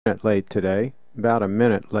Minute late today, about a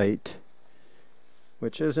minute late,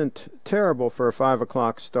 which isn't terrible for a 5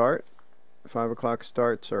 o'clock start. 5 o'clock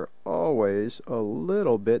starts are always a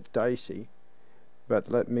little bit dicey,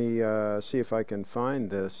 but let me see if I can find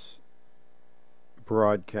this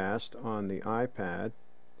broadcast on the iPad.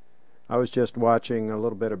 I was just watching a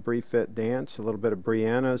little bit of Brie Fit Dance, a little bit of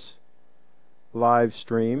Brianna's live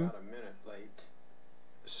stream. About a minute late.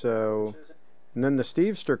 So, and then the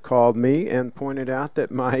Stevester called me and pointed out that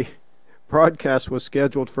my broadcast was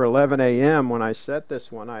scheduled for 11 a.m. when I set this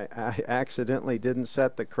one. I accidentally didn't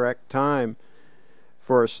set the correct time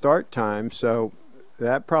for a start time, so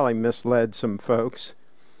that probably misled some folks.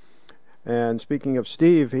 And speaking of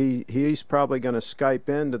Steve, he's probably going to Skype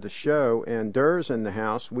into the show, and Durr's in the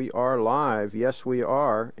house. We are live. Yes, we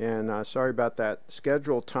are. And sorry about that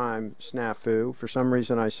schedule time snafu. For some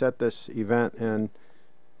reason, I set this event and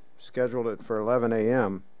scheduled it for 11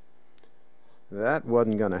 a.m. That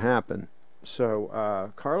wasn't going to happen.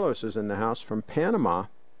 So Carlos is in the house from Panama,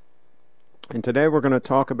 and today we're going to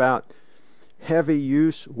talk about heavy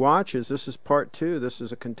use watches. This is part 2. This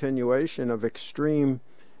is a continuation of extreme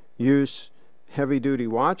use heavy duty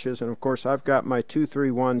watches, and of course I've got my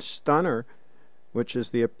 231 Stunner, which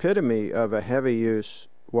is the epitome of a heavy use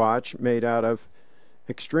watch made out of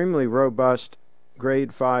extremely robust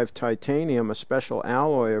grade 5 titanium, a special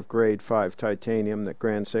alloy of grade 5 titanium that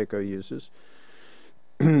Grand Seiko uses.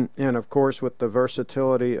 And of course, with the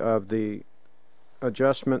versatility of the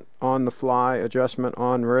adjustment on the fly, adjustment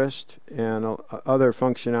on wrist, and other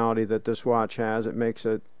functionality that this watch has, it makes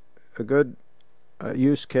it a good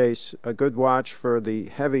use case, a good watch for the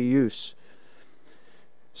heavy use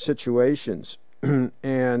situations.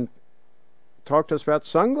 And talk to us about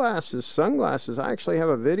sunglasses. Sunglasses, I actually have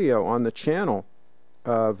a video on the channel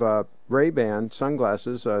of Ray-Ban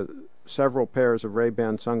sunglasses, several pairs of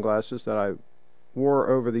Ray-Ban sunglasses that I wore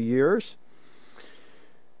over the years.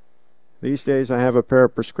 These days I have a pair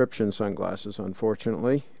of prescription sunglasses,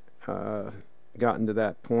 unfortunately. Gotten to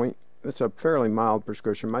that point. It's a fairly mild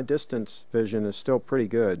prescription. My distance vision is still pretty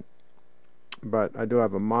good, but I do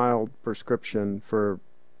have a mild prescription for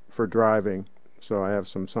driving, so I have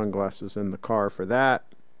some sunglasses in the car for that.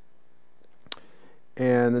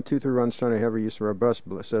 And the 231 Stunner heavy use robust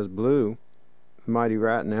says blue. Mighty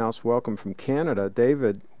Rat in the house, welcome from Canada.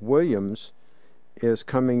 David Williams is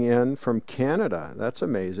coming in from Canada. That's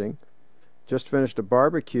amazing. Just finished a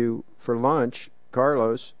barbecue for lunch,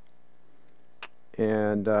 Carlos.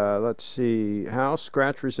 And let's see, how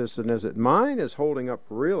scratch resistant is it? Mine is holding up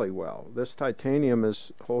really well. This titanium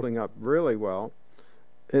is holding up really well.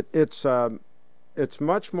 It's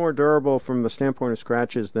much more durable from the standpoint of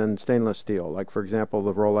scratches than stainless steel. Like, for example,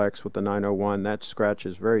 the Rolex with the 901, that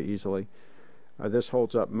scratches very easily. This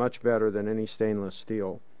holds up much better than any stainless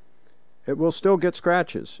steel. It will still get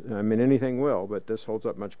scratches. I mean, anything will, but this holds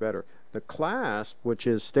up much better. The clasp, which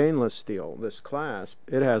is stainless steel, this clasp,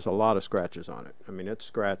 it has a lot of scratches on it. I mean, it's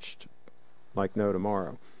scratched like no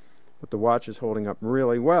tomorrow. But the watch is holding up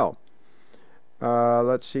really well.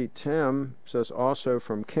 Let's see, Tim says also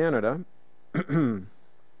from Canada.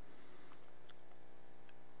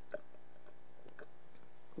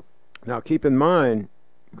 Now, keep in mind,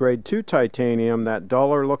 grade 2 titanium, that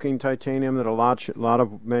duller looking titanium that a lot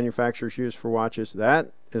of manufacturers use for watches,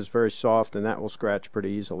 that is very soft and that will scratch pretty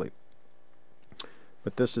easily.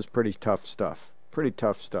 But this is pretty tough stuff. Pretty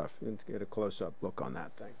tough stuff. Let's get a close-up look on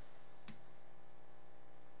that thing.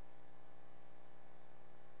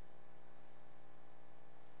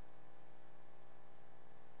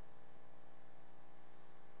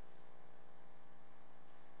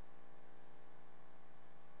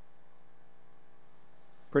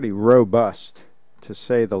 Pretty robust, to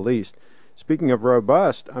say the least. Speaking of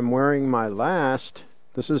robust, I'm wearing my last,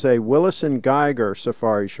 this is a Willis & Geiger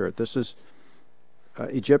safari shirt. This is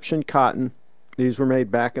Egyptian cotton. These were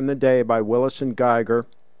made back in the day by Willis & Geiger.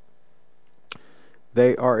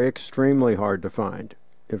 They are extremely hard to find.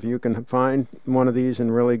 If you can find one of these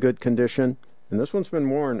in really good condition, and this one's been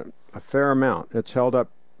worn a fair amount, it's held up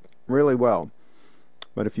really well.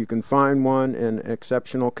 But if you can find one in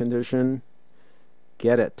exceptional condition,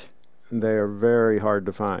 get it. They are very hard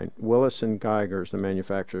to find. Willis & Geiger is the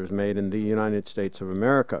manufacturer, is made in the United States of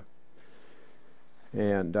America.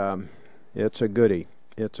 And it's a goodie.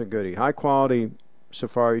 It's a goodie. High quality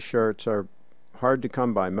safari shirts are hard to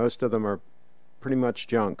come by. Most of them are pretty much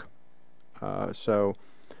junk. And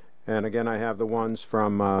again, I have the ones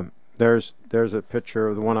from, there's a picture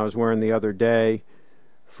of the one I was wearing the other day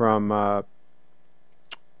from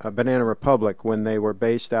Banana Republic when they were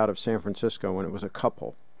based out of San Francisco, when it was a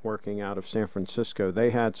couple working out of San Francisco. They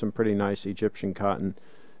had some pretty nice Egyptian cotton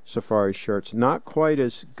safari shirts. Not quite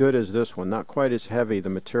as good as this one, not quite as heavy, the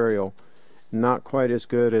material. Not quite as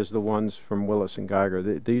good as the ones from Willis & Geiger.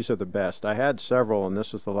 These are the best. I had several, and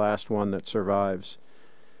this is the last one that survives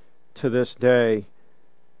to this day.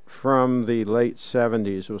 From the late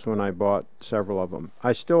 70s was when I bought several of them.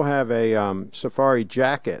 I still have a safari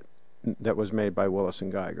jacket that was made by Willis &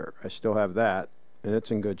 Geiger. I still have that, and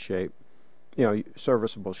it's in good shape. You know,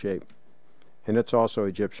 serviceable shape. And it's also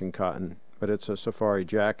Egyptian cotton, but it's a safari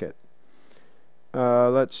jacket.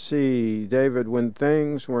 Let's see, David, when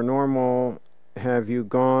things were normal, have you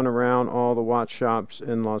gone around all the watch shops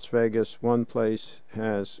in Las Vegas? One place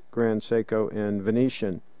has Grand Seiko and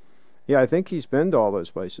Venetian. Yeah, I think he's been to all those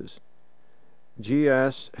places.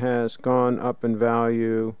 GS has gone up in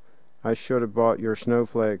value. I should have bought your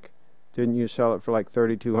Snowflake. Didn't you sell it for like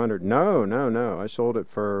 $3,200? No. I sold it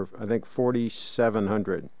for, I think,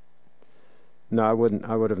 $4,700. No, I wouldn't.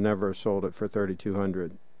 I would have never sold it for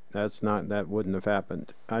 $3,200. That wouldn't have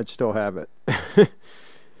happened. I'd still have it.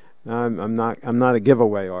 I'm not a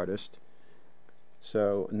giveaway artist.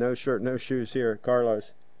 So no shirt, no shoes here,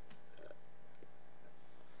 Carlos.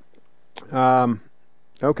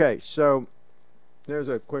 Okay, so there's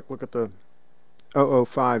a quick look at the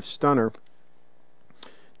 005 Stunner.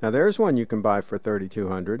 Now there's one you can buy for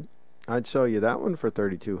 $3,200. I'd sell you that one for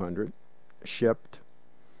 $3,200, shipped.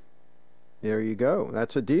 There you go.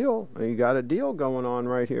 That's a deal. You got a deal going on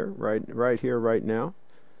right here, right here, right now.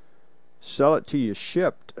 Sell it to you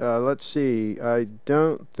shipped. Let's see. I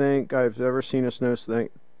don't think I've ever seen a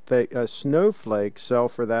snowflake sell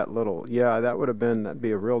for that little. Yeah, that'd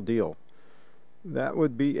be a real deal. That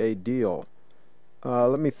would be a deal.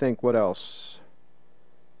 Let me think. What else?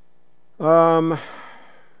 Oh,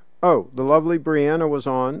 the lovely Brianna was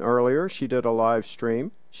on earlier. She did a live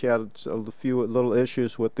stream. She had a few little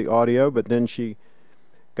issues with the audio, but then she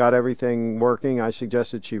got everything working. I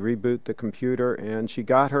suggested she reboot the computer, and she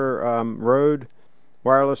got her Rode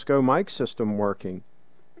Wireless Go mic system working,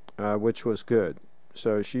 which was good.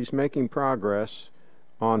 So she's making progress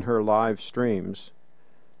on her live streams.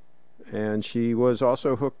 And she was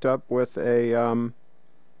also hooked up with a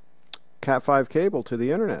Cat5 cable to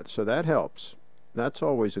the internet, so that helps. That's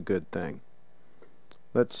always a good thing.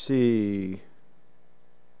 Let's see.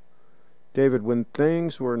 David, when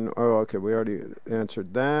things were... Oh, okay, we already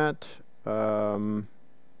answered that. Boo,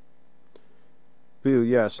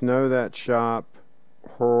 yes, know that shop.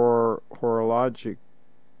 Horologico.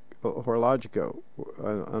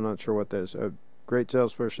 I'm not sure what that is. A great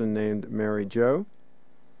salesperson named Mary Jo.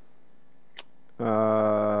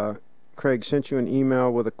 Craig sent you an email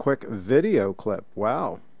with a quick video clip.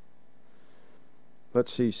 Wow.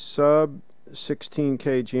 Let's see. Sub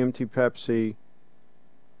 16K GMT Pepsi.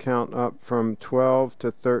 Count up from 12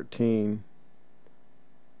 to 13.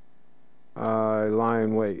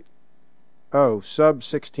 Lion weight. Oh, sub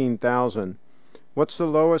 16,000. What's the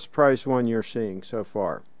lowest price one you're seeing so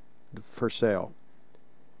far for sale?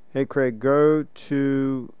 Hey Craig, go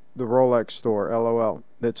to the Rolex store. LOL.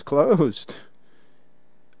 It's closed.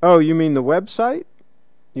 Oh, you mean the website?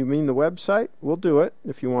 You mean the website? We'll do it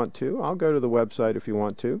if you want to. I'll go to the website if you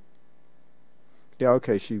want to. Yeah,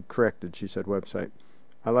 okay, she corrected. She said website.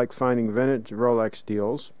 I like finding vintage Rolex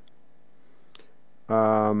deals.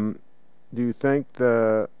 Do you think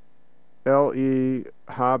the LE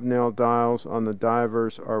hobnail dials on the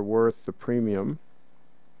divers are worth the premium?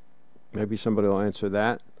 Maybe somebody will answer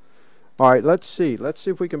that. All right, let's see. Let's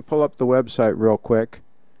see if we can pull up the website real quick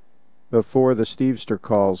before the Stevester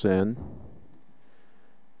calls in.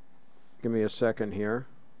 Give me a second here.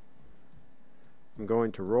 I'm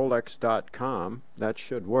going to Rolex.com. That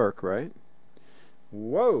should work, right?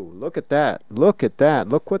 Whoa, look at that. Look at that.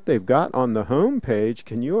 Look what they've got on the home page.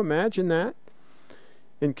 Can you imagine that?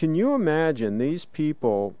 And can you imagine these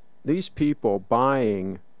people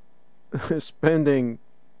buying, spending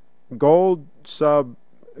gold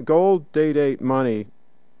day date money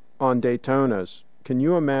on Daytonas? Can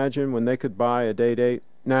you imagine when they could buy a day date?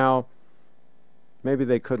 Now, maybe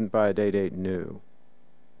they couldn't buy a day date new.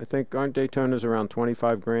 I think, aren't Daytonas around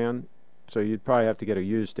 25 grand? So you'd probably have to get a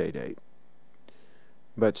used day date.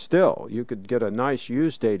 But still, you could get a nice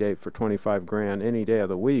used day date for 25 grand any day of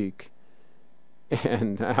the week.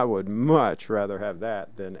 And I would much rather have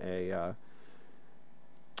that than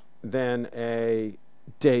a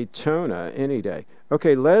Daytona any day.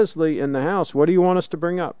 Okay, Leslie in the house, what do you want us to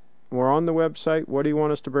bring up? We're on the website. What do you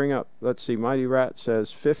want us to bring up? Let's see. Mighty Rat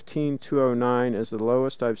says 15,209 is the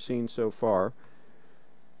lowest I've seen so far.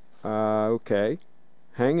 Okay.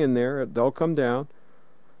 Hang in there. They'll come down.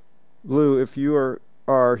 Lou, if you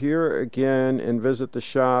are here again and visit the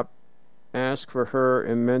shop, Ask for her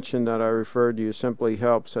and mention that I referred you. Simply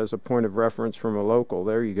helps as a point of reference from a local.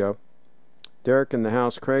 There you go. Derek in the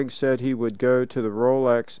house. Craig said he would go to the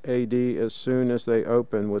Rolex AD as soon as they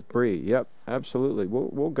open with Bree. Yep, absolutely.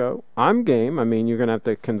 We'll go. I'm game. I mean, you're going to have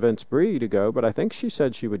to convince Bree to go, but I think she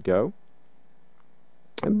said she would go.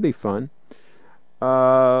 It'd be fun.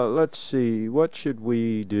 Let's see. What should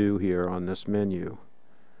we do here on this menu?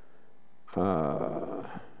 How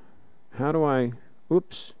do I...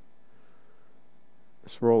 Oops.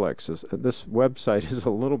 This Rolex is... This website is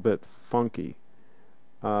a little bit funky.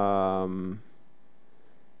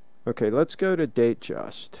 Okay, let's go to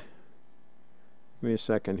Datejust. Give me a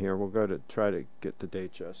second here. We'll go to try to get to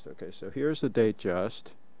Datejust. Okay, so here's the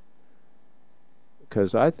Datejust.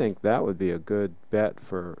 Because I think that would be a good bet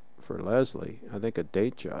for Leslie. I think a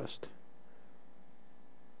Datejust.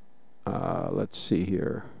 Let's see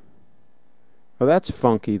here. Oh, that's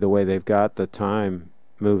funky the way they've got the time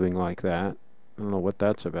moving like that. I don't know what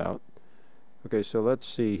that's about. Okay, so let's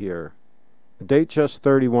see here. Datejust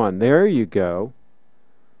 31. There you go.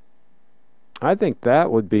 I think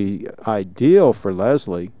that would be ideal for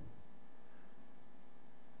Leslie.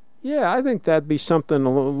 Yeah, I think that'd be something,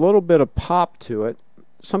 a little bit of pop to it.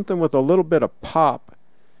 Something with a little bit of pop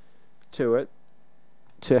to it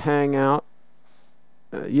to hang out.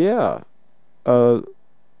 Yeah. Did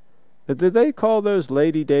they call those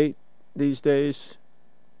lady date these days?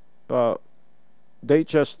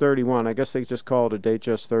 Datejust 31. I guess they just call it a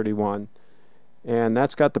Datejust 31. And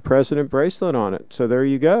that's got the president bracelet on it. So there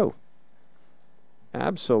you go.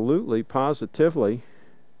 Absolutely, positively.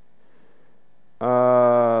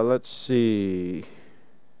 Let's see.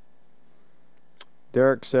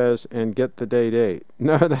 Derek says, and get the date.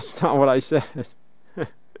 No, that's not what I said.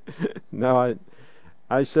 No,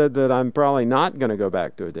 I said that I'm probably not going to go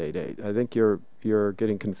back to a date. I think you're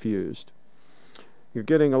getting confused. You're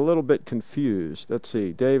getting a little bit confused. Let's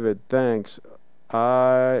see. David, thanks.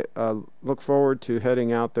 I look forward to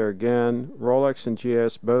heading out there again. Rolex and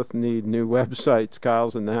GS both need new websites.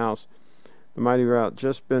 Kyle's in the house. The Mighty Route.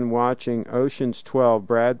 Just been watching Ocean's 12.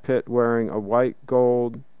 Brad Pitt wearing a white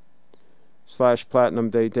gold / platinum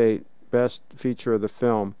date. Best feature of the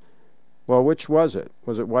film. Well, which was it?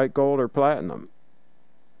 Was it white gold or platinum?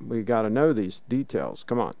 We got to know these details.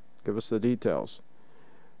 Come on. Give us the details.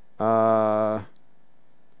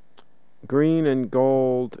 Green and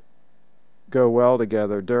gold go well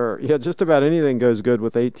together. Yeah, just about anything goes good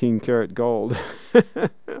with 18 karat gold.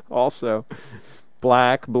 Also,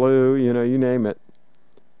 black, blue, you know, you name it.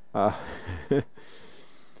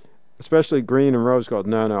 Especially green and rose gold.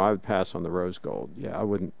 No, I would pass on the rose gold. Yeah, I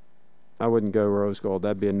wouldn't go rose gold.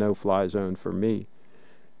 That'd be a no-fly zone for me.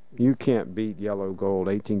 You can't beat yellow gold,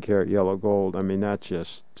 18 karat yellow gold. I mean, that's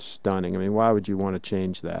just stunning. I mean, why would you want to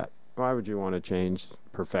change that? Why would you want to change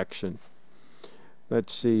perfection?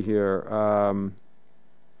 Let's see here.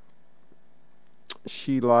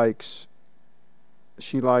 She likes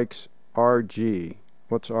RG.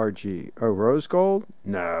 What's RG? Oh, rose gold?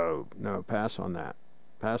 No, pass on that.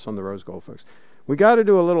 Pass on the rose gold, folks. We got to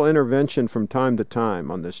do a little intervention from time to time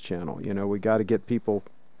on this channel. You know, we got to get people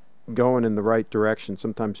going in the right direction.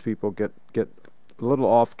 Sometimes people get a little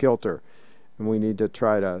off kilter, and we need to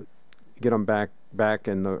try to get them back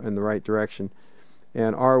in the right direction.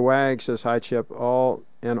 And R Wag says, hi Chip, all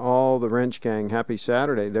the wrench gang, happy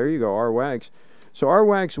Saturday. There you go, R Wags. So R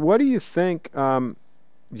Wags, what do you think? Do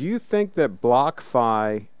you think that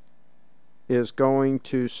BlockFi is going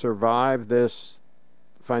to survive this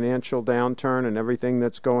financial downturn and everything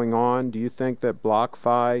that's going on? Do you think that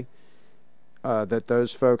BlockFi, that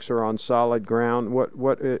those folks are on solid ground?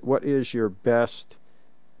 What is your best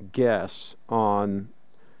guess on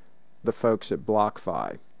the folks at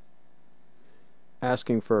BlockFi?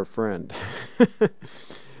 Asking for a friend.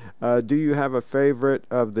 Do you have a favorite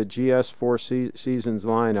of the GS Four Seasons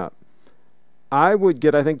lineup? I would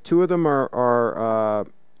get, I think 2 of them are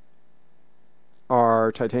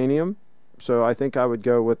titanium, so I think I would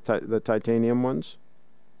go with the titanium ones.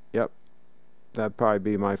 Yep, that'd probably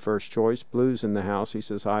be my first choice. Blue's in the house. He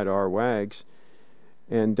says hi to our Wags.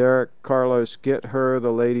 And Derek Carlos, get her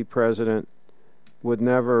the lady president. Would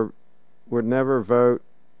never vote.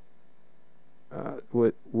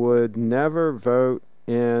 Would never vote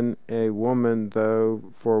in a woman, though,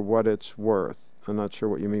 for what it's worth. I'm not sure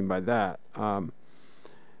what you mean by that. I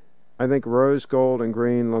think rose gold and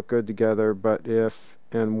green look good together, but if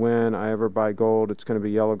and when I ever buy gold, it's going to be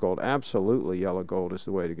yellow gold. Absolutely, yellow gold is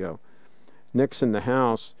the way to go. Nick's in the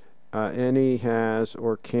house. Any has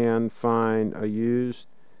or can find a used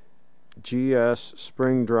GS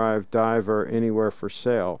spring drive diver anywhere for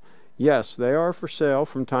sale? Yes, they are for sale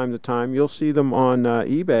from time to time. You'll see them on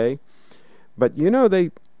eBay. But you know,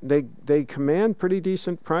 they command pretty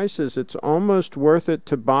decent prices. It's almost worth it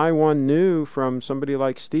to buy one new from somebody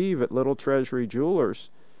like Steve at Little Treasury Jewelers.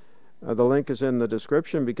 The link is in the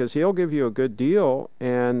description, because he'll give you a good deal,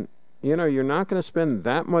 and you know, you're not going to spend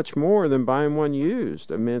that much more than buying one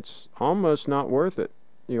used. I mean, it's almost not worth it.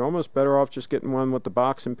 You're almost better off just getting one with the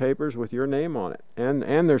box and papers with your name on it, and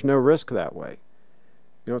there's no risk that way.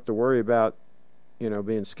 You don't have to worry about, you know,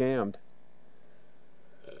 being scammed.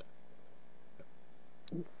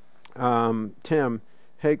 Tim,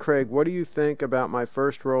 hey Craig, what do you think about my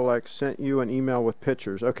first Rolex? Sent you an email with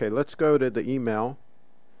pictures. Okay, let's go to the email.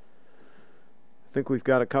 I think we've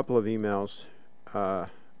got a couple of emails.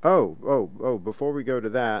 Before we go to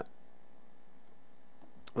that,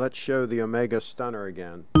 let's show the Omega Stunner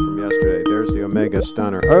again from yesterday. There's the Omega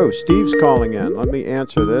Stunner. Oh, Steve's calling in. Let me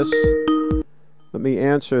answer this. The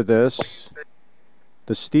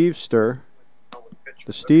Stevester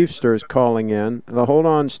is calling in. Now, hold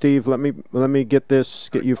on, Steve. Let me get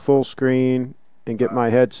you full screen and get my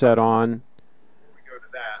headset on.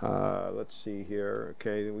 Let's see here.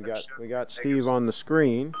 Okay, we got Steve on the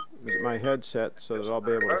screen. Let me get my headset so that I'll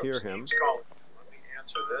be able to hear him.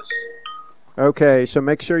 Okay, so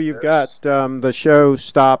make sure you've got the show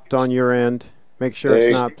stopped on your end. Make sure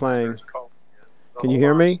it's not playing. Can you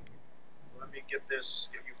hear me?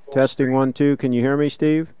 Testing 1 2. Can you hear me,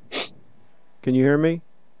 Steve? Can you hear me?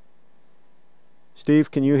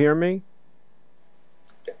 Steve, can you hear me?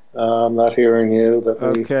 I'm not hearing you.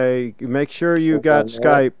 Okay, make sure you got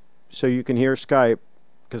Skype so you can hear Skype,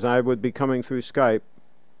 because I would be coming through Skype.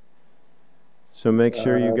 So make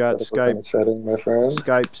sure you got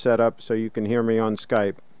Skype set up so you can hear me on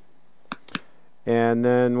Skype. And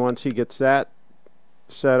then once he gets that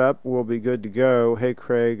set up, we'll be good to go. Hey,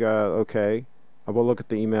 Craig, okay. I will look at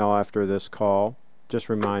the email after this call. Just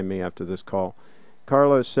remind me after this call.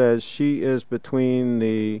 Carlos says she is between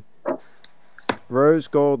the Rose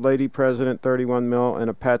Gold Lady President 31 mil and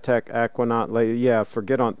a Patek Aquanaut Lady. Yeah,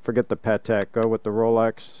 forget the Patek. Go with the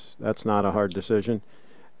Rolex. That's not a hard decision.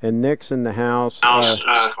 And Nick's in the house.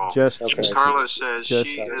 Carlos says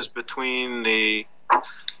she is between the.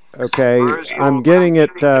 Okay, I'm getting it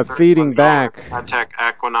feeding back.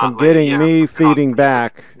 I'm getting me feeding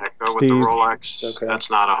back, Steve. Okay. That's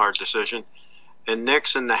not a hard decision. And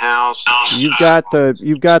Nick's in the house. You've got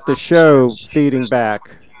the show feeding back.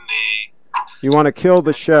 You want to kill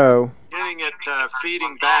the show. Getting it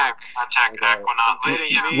feeding back.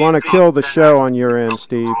 You want to kill the show on your end,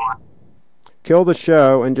 Steve. Kill the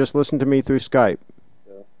show and just listen to me through Skype.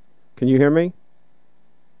 Yeah. Can you hear me?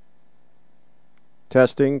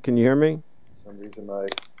 Testing. Can you hear me? For some reason my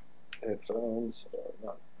headphones are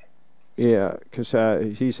not. Yeah, because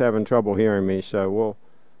he's having trouble hearing me. So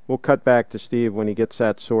we'll cut back to Steve when he gets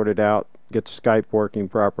that sorted out, gets Skype working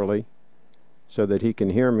properly, so that he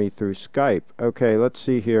can hear me through Skype. Okay, let's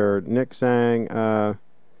see here. Nick Zhang,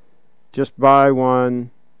 just buy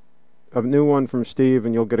a new one from Steve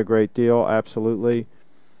and you'll get a great deal. Absolutely.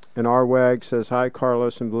 And Arwag says, hi,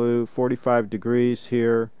 Carlos in blue. 45 degrees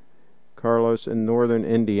here. Carlos in northern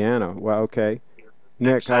Indiana. Well, okay.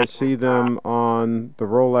 Nick, I see them on the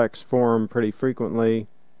Rolex forum pretty frequently.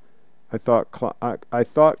 I thought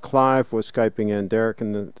Clive was Skyping in. Derek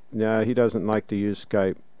he doesn't like to use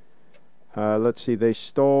Skype. Let's see, they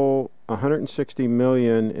stole 160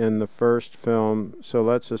 million in the first film, so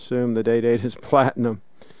let's assume the date is platinum.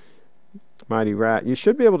 Mighty rat. You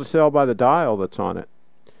should be able to tell by the dial that's on it.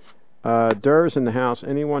 Durr's in the house.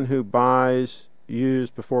 Anyone who buys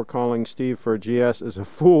used before calling Steve for a GS is a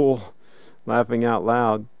fool. Laughing out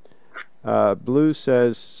loud. Blue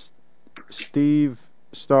says Steve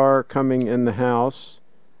Star coming in the house.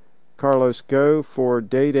 Carlos, go for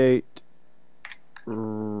date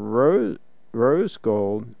rose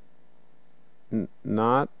gold,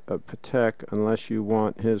 not a Patek unless you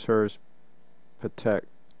want hers Patek.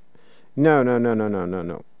 No.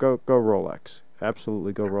 Go Rolex.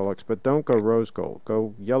 Absolutely go Rolex, but don't go rose gold.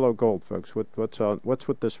 Go yellow gold, folks. What's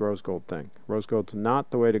with this rose gold thing? Rose gold's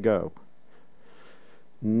not the way to go.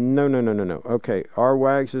 No. Okay, our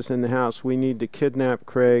Wags is in the house. We need to kidnap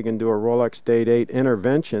Craig and do a Rolex Date 8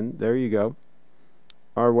 intervention. There you go.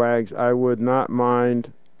 Our Wags, I would not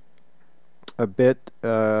mind a bit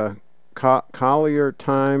Collier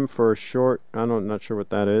time for a short. I'm not sure what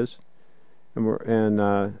that is.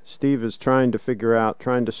 And Steve is trying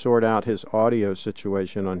to sort out his audio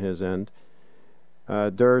situation on his end.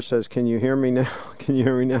 Durr says, can you hear me now? Can you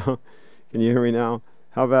hear me now? Can you hear me now?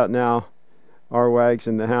 How about now? Our Wags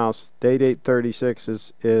in the house. Date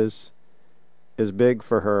 836 is big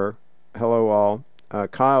for her. Hello all.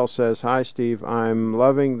 Kyle says, hi Steve, I'm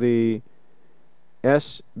loving the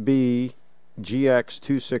SBGA231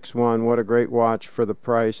 GX261. What a great watch for the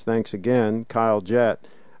price. Thanks again, Kyle Jett.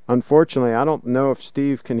 Unfortunately, I don't know if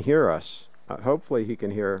Steve can hear us. Hopefully he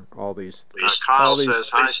can hear all these. Kyle says,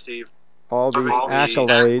 hi, Steve. All these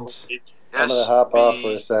accolades. I'm going to hop off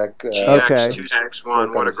for a sec. Okay.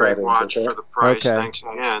 GX261. What a great watch for the price. Okay. Thanks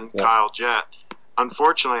again, Kyle Jett.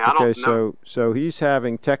 Unfortunately, I don't know. So he's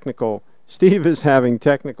having technical. Steve is having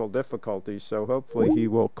technical difficulties, so hopefully he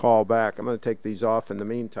will call back. I'm going to take these off in the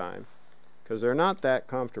meantime because they're not that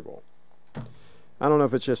comfortable. I don't know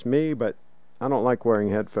if it's just me, but I don't like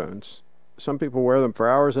wearing headphones. Some people wear them for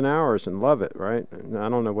hours and hours and love it, right? And I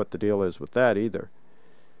don't know what the deal is with that either.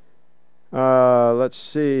 Let's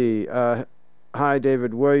see. Hi,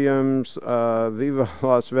 David Williams. Viva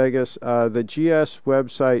Las Vegas. The GS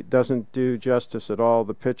website doesn't do justice at all.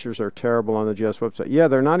 The pictures are terrible on the GS website. Yeah,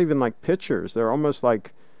 they're not even like pictures. They're almost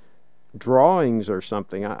like drawings or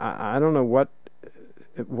something. I don't know what.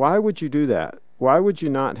 Why would you do that? Why would you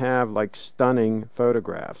not have like stunning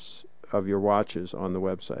photographs of your watches on the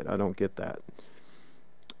website? I don't get that.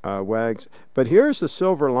 Wags. But here's the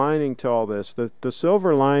silver lining to all this. The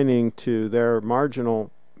silver lining to their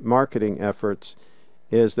marginal marketing efforts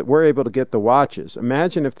is that we're able to get the watches.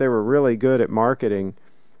 Imagine if they were really good at marketing,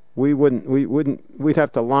 we'd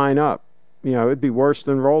have to line up. You know, it'd be worse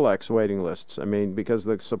than Rolex waiting lists. I mean, because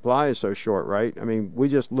the supply is so short, right? I mean, we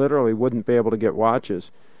just literally wouldn't be able to get watches.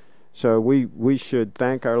 So we should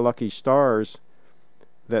thank our lucky stars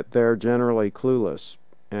that they're generally clueless,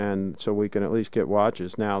 and so we can at least get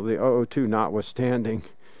watches. Now, the 002 notwithstanding,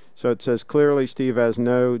 so it says clearly Steve has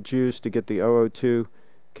no juice to get the 002.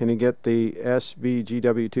 Can he get the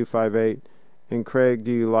SBGW258? And Craig,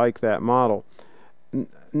 do you like that model?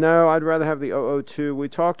 No, I'd rather have the 002. We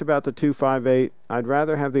talked about the 258. I'd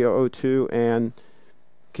rather have the 002, and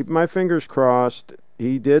keep my fingers crossed.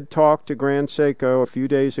 He did talk to Grand Seiko a few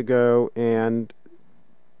days ago, and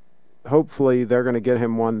hopefully they're going to get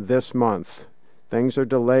him one this month. Things are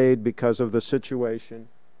delayed because of the situation.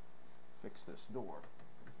 Fix this door.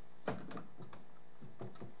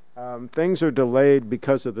 Things are delayed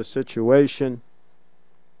because of the situation,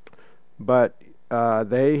 but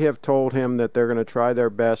they have told him that they're going to try their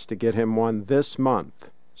best to get him one this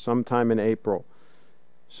month, sometime in April.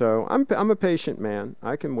 So I'm a patient man.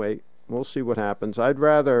 I can wait. We'll see what happens. I'd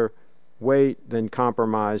rather wait than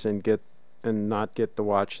compromise and not get the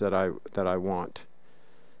watch that I want.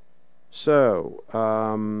 So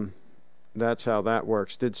that's how that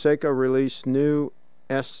works. Did Seiko release new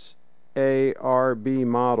SARB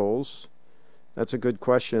models? That's a good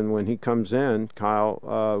question. When he comes in,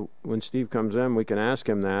 Kyle, when Steve comes in, we can ask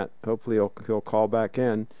him that. Hopefully he'll call back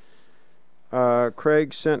in.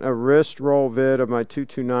 Craig sent a wrist roll vid of my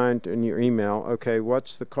 229 in your email. Okay,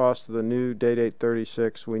 what's the cost of the new Day-Date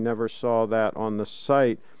 36? We never saw that on the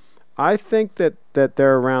site. I think that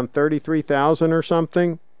they're around 33,000 or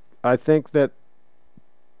something. I think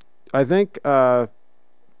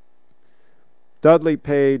Dudley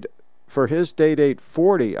paid for his Day-Date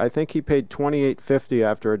 40. I think he paid $28.50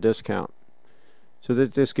 after a discount. So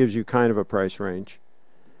that this gives you kind of a price range.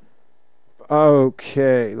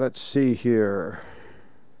 Okay, let's see here.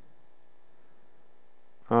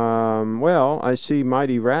 Well, I see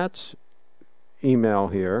Mighty Rat's email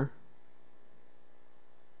here.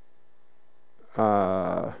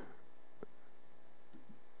 Now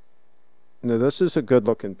this is a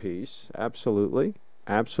good-looking piece. Absolutely.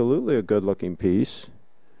 Absolutely a good-looking piece.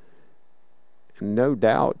 No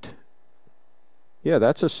doubt. Yeah,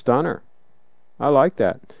 that's a stunner. I like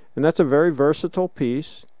that. And that's a very versatile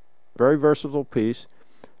piece. Very versatile piece.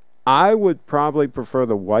 I would probably prefer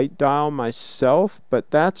the white dial myself, but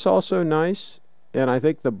that's also nice. And I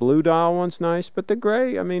think the blue dial one's nice. But the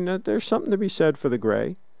gray, I mean, there's something to be said for the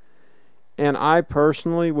gray. And I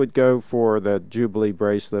personally would go for the Jubilee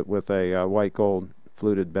bracelet with a white gold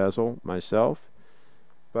fluted bezel myself.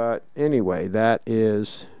 But anyway, that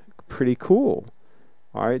is pretty cool.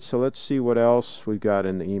 All right, so let's see what else we've got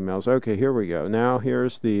in the emails. Okay, here we go. Now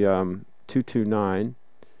here's the 229.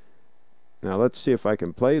 Now let's see if I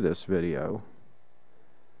can play this video.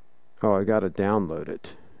 Oh, I got to download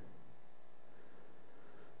it.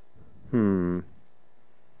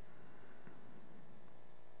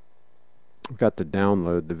 I've got to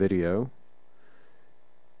download the video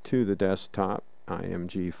to the desktop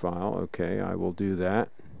IMG file. Okay, I will do that.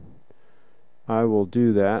 I will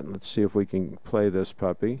do that. Let's see if we can play this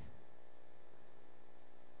puppy.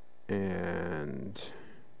 And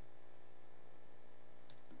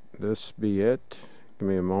this be it. Give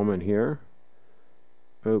me a moment here.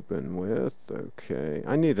 Open with. Okay.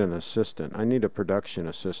 I need an assistant. I need a production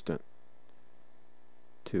assistant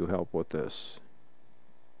to help with this.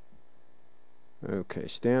 Okay,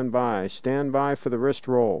 stand by. Stand by for the wrist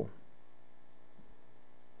roll.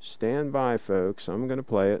 Stand by, folks. I'm going to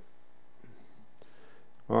play it.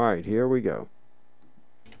 All right, here we go.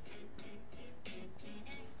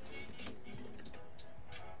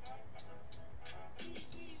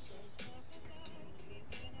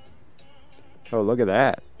 Oh, look at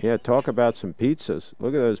that. Yeah, talk about some pizzas.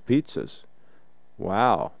 Look at those pizzas.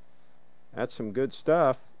 Wow. That's some good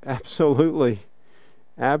stuff. Absolutely.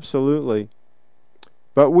 Absolutely.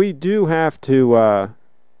 But we do have to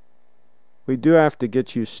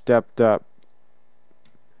get you stepped up.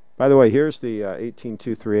 By the way, here's the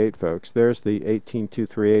 18238, folks. There's the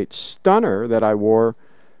 18238 stunner that I wore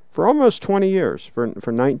for almost 20 years.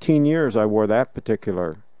 For 19 years, I wore that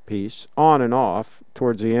particular piece on and off.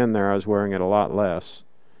 Towards the end there, I was wearing it a lot less.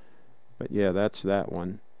 But yeah, that's that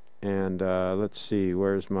one. And let's see,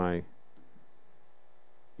 where's my...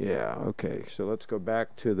 Yeah, okay, so let's go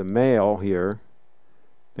back to the mail here.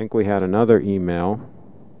 I think we had another email.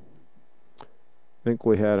 I think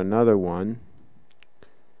we had another one.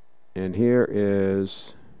 And here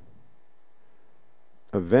is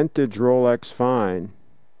a vintage Rolex find.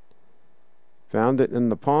 Found it in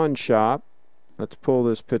the pawn shop. Let's pull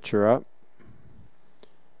this picture up.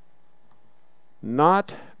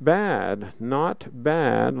 Not bad, not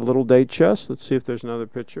bad. A little day chest. Let's see if there's another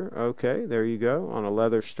picture. Okay, there you go, on a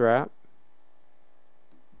leather strap.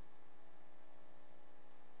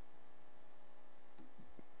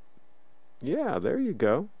 Yeah, there you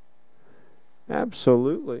go.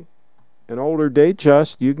 Absolutely. An older date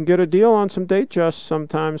chest. You can get a deal on some date chests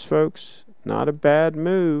sometimes, folks. Not a bad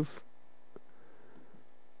move.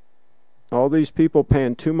 All these people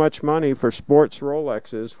paying too much money for sports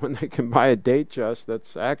Rolexes when they can buy a date chest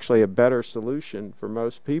that's actually a better solution for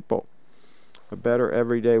most people. A better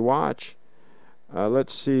everyday watch.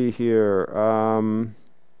 Let's see here.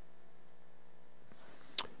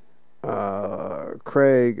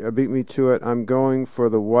 Craig beat me to it. I'm going for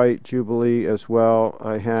the white Jubilee as well.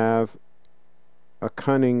 I have a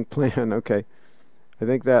cunning plan. Okay. I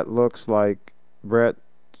think that looks like Brett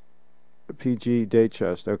PG day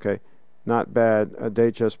chest. Okay. Not bad. A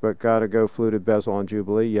day chest, but gotta go fluted bezel on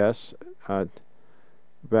Jubilee. Yes.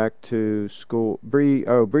 Back to school. Bree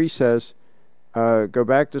says, go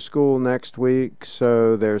back to school next week,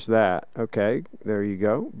 so there's that. Okay, there you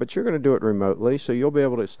go. But you're going to do it remotely, so you'll be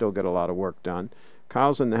able to still get a lot of work done.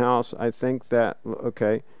 Kyle's in the house. I think that,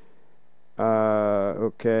 okay.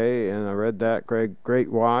 Okay, and I read that. Greg,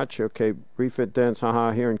 great watch. Okay, refit dents,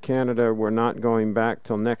 haha, here in Canada, we're not going back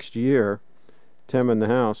till next year. Tim in the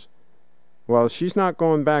house. Well, she's not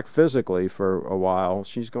going back physically for a while.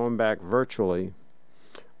 She's going back virtually.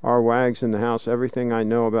 Our Wags in the house. Everything I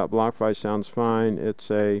know about BlockFi sounds fine. It's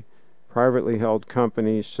a privately held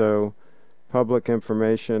company, so public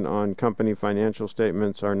information on company financial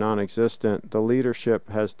statements are non-existent. The leadership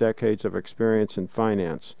has decades of experience in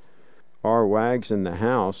finance. Our Wags in the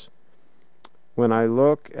house. When I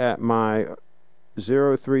look at my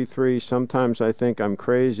 033, sometimes I think I'm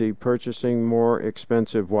crazy purchasing more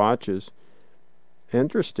expensive watches.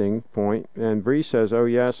 Interesting point. And Bree says, oh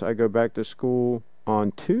yes, I go back to school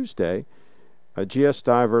on Tuesday. A GS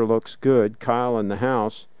Diver looks good. Kyle in the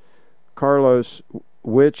house. Carlos,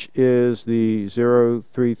 which is the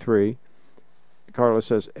 033? Carlos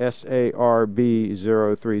says SARB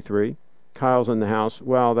 033. Kyle's in the house.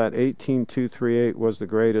 Well, that 18238 was the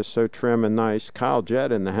greatest. So trim and nice. Kyle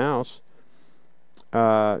Jett in the house.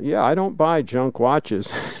 Yeah, I don't buy junk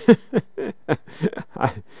watches.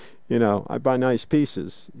 I buy nice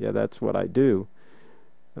pieces. Yeah, that's what I do.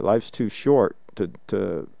 Life's too short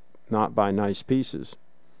to not buy nice pieces.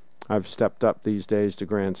 I've stepped up these days to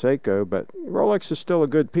Grand Seiko, but Rolex is still a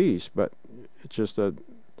good piece, but it's just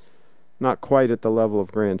not quite at the level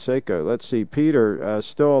of Grand Seiko. Let's see, Peter,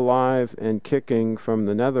 still alive and kicking from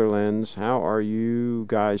the Netherlands. How are you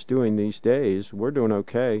guys doing these days? We're doing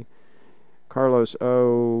okay. Carlos,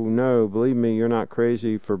 oh no, believe me, you're not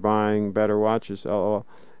crazy for buying better watches. LOL.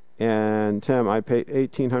 And Tim, I paid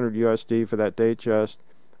 $1,800 USD for that date chest.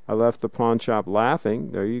 I left the pawn shop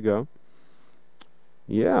laughing. There you go.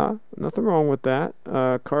 Yeah, nothing wrong with that.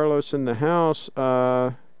 Carlos in the house.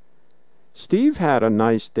 Steve had a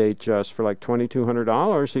nice date chest for like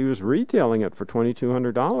 $2,200. He was retailing it for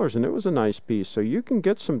 $2,200, and it was a nice piece. So you can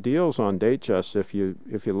get some deals on date chests if you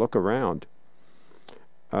look around.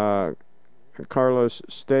 Carlos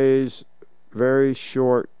stays very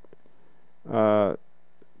short.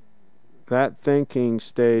 That thinking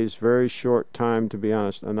stays very short time, to be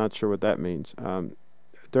honest. I'm not sure what that means.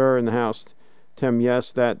 Durr in the house. Tim,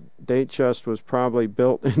 yes, that date chest was probably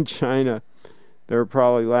built in China. They're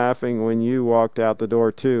probably laughing when you walked out the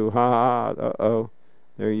door too. Ha ha. Uh-oh.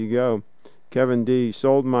 There you go. Kevin D.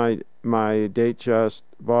 Sold my Datejust,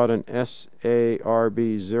 bought an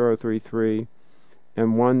SARB033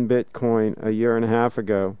 and 1 Bitcoin a year and a half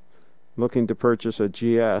ago. Looking to purchase a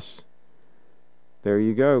GS. There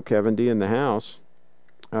you go, Kevin D. in the house.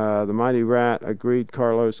 The Mighty Rat agreed,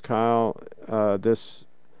 Carlos, Kyle. This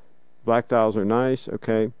black dials are nice.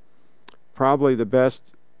 Okay. Probably the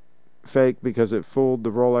best fake because it fooled the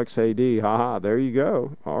Rolex AD. Haha, there you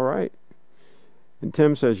go. All right. And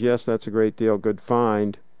Tim says, yes, that's a great deal. Good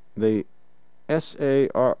find. The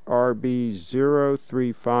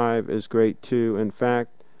SARB035 is great too. In fact,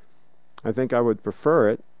 I think I would prefer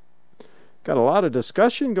it. Got a lot of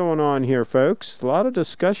discussion going on here, folks. A lot of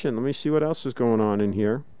discussion. Let me see what else is going on in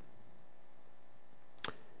here.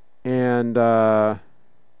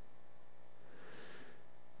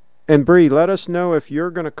 And Bree, let us know if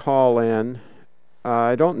you're going to call in.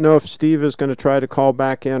 I don't know if Steve is going to try to call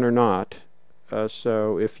back in or not.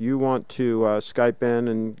 So if you want to Skype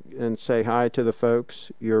in and say hi to the folks,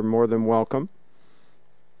 you're more than welcome.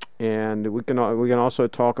 And we can also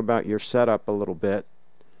talk about your setup a little bit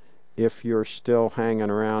if you're still hanging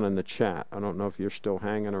around in the chat. I don't know if you're still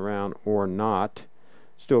hanging around or not.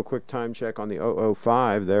 Let's do a quick time check on the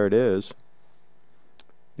 005. There it is.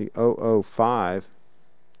 The 005.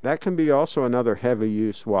 That can be also another heavy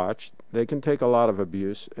use watch. They can take a lot of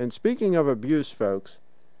abuse. And speaking of abuse, folks,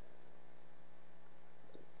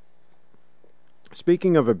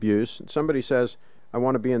 speaking of abuse, somebody says, I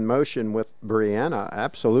want to be in motion with Brianna.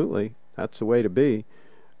 Absolutely. That's the way to be.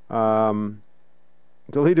 Deleted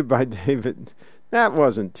by David. That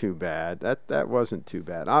wasn't too bad. That wasn't too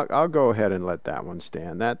bad. I'll go ahead and let that one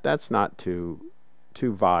stand. That's not too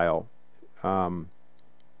vile.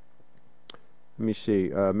 Let me see.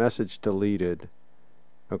 Message deleted.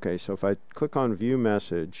 Okay, so if I click on view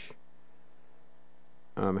message,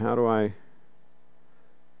 how do I?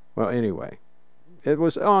 Well, anyway, it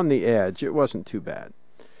was on the edge. It wasn't too bad.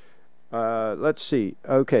 Let's see.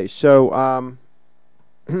 Okay, so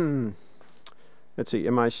let's see.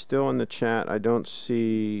 Am I still in the chat? I don't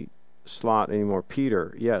see slot anymore.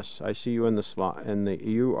 Peter, yes, I see you in the slot, and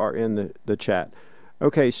you are in the chat.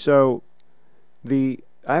 Okay, so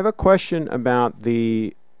I have a question about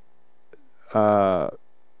the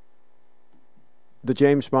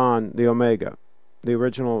James Bond, the Omega, the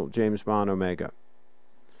original James Bond Omega,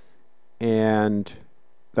 and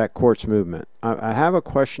that quartz movement. I have a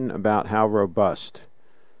question about how robust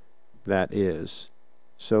that is.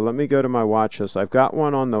 So let me go to my watch list. I've got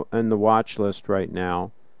one on the watch list right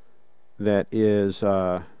now that is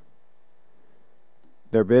they're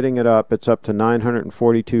bidding it up. It's up to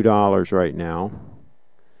 $942 right now.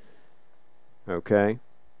 Okay,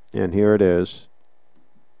 and here it is.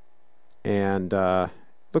 And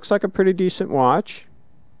looks like a pretty decent watch.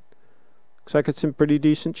 Looks like it's in pretty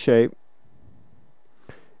decent shape.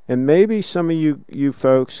 And maybe some of you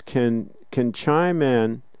folks can chime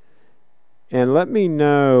in and let me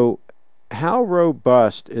know, how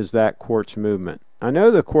robust is that quartz movement? I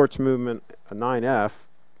know the quartz movement, 9F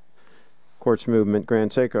quartz movement,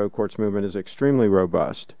 Grand Seiko quartz movement, is extremely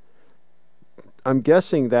robust. I'm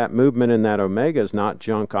guessing that movement in that Omega is not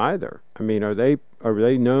junk either. I mean, are they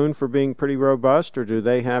known for being pretty robust, or do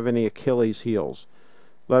they have any Achilles heels?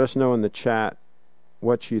 Let us know in the chat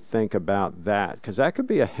what you think about that, because that could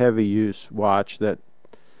be a heavy use watch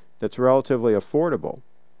that's relatively affordable.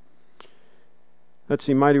 Let's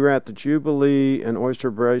see, Mighty Rat, the Jubilee and Oyster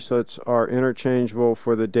bracelets are interchangeable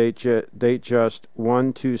for the Datejust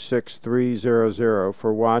 126300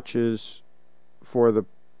 for watches for the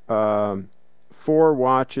 4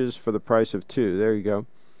 watches for the price of 2. There you go.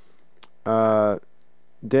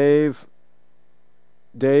 Dave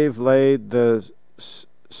laid the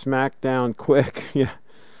smackdown quick. Yeah,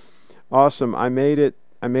 awesome. I made it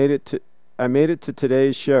to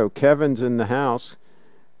today's show. Kevin's in the house.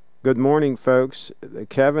 Good morning, folks.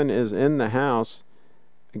 Kevin is in the house.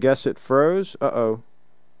 I guess it froze. Uh-oh.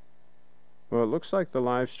 Well, it looks like the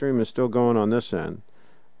live stream is still going on this end.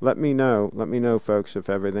 Let me know, folks,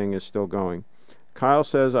 if everything is still going. Kyle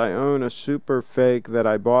says, I own a super fake that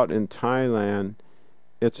I bought in Thailand.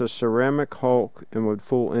 It's a ceramic Hulk and would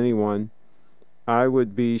fool anyone. I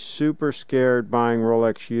would be super scared buying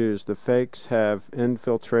Rolex used. The fakes have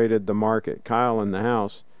infiltrated the market. Kyle in the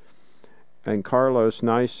house. And Carlos,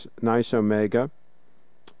 nice Omega.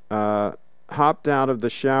 Hopped out of the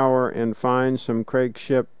shower and find some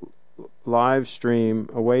CraigShipp live stream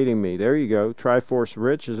awaiting me. There you go. Triforce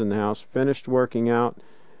Rich is in the house. Finished working out.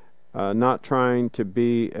 Not trying to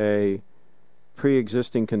be a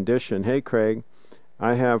pre-existing condition. Hey, Craig.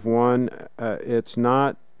 I have one. It's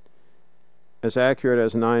not as accurate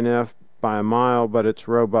as 9F by a mile, but it's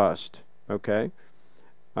robust. Okay.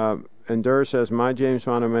 And Durr says, my James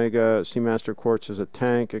Bond Omega Seamaster Quartz is a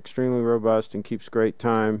tank, extremely robust and keeps great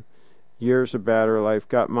time. Years of battery life.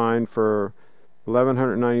 Got mine for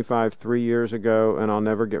 $1,195 3 years ago, and I'll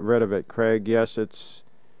never get rid of it. Craig, yes, it's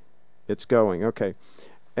going. Okay.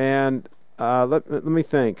 And let me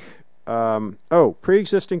think.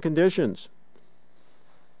 Pre-existing conditions.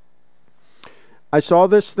 I saw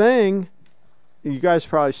this thing. You guys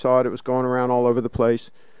probably saw it. It was going around all over the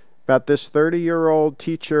place. About this 30-year-old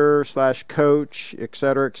teacher / coach, et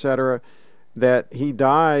cetera, that he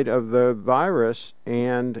died of the virus,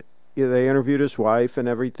 and they interviewed his wife and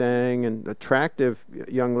everything, and attractive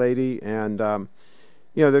young lady, and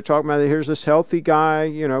they're talking about, here's this healthy guy,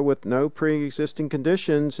 with no pre-existing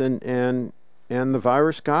conditions, and the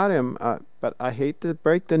virus got him. But I hate to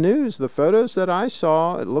break the news. The photos that I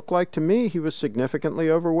saw, it looked like to me he was significantly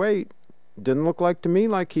overweight. Didn't look like to me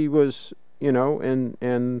like he was,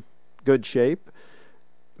 in good shape.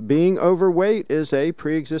 Being overweight is a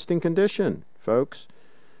pre-existing condition, folks.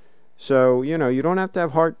 So, you don't have to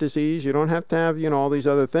have heart disease. You don't have to have, all these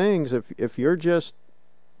other things. If you're just,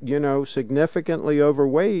 significantly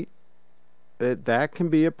overweight, that can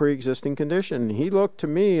be a pre-existing condition. He looked to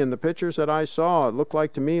me, in the pictures that I saw, it looked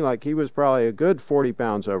like to me like he was probably a good 40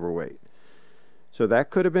 pounds overweight. So that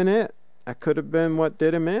could have been it. That could have been what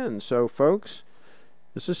did him in. So, folks,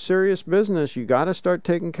 this is serious business. You got to start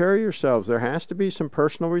taking care of yourselves. There has to be some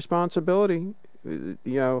personal responsibility.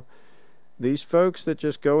 These folks that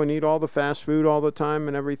just go and eat all the fast food all the time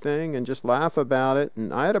and everything and just laugh about it.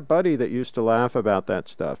 And I had a buddy that used to laugh about that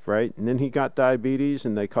stuff, right? And then he got diabetes,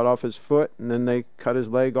 and they cut off his foot, and then they cut his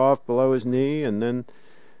leg off below his knee, and then,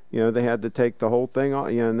 they had to take the whole thing off,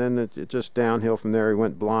 and then it just downhill from there. He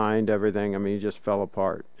went blind, everything. I mean, he just fell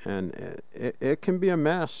apart. And it can be a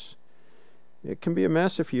mess. It can be a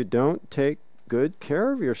mess if you don't take good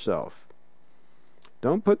care of yourself.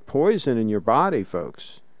 Don't put poison in your body,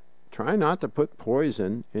 folks. Try not to put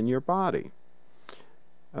poison in your body.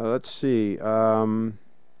 Let's see.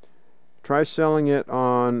 Try selling it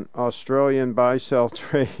on Australian buy-sell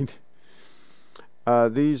trade.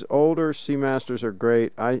 These older Seamasters are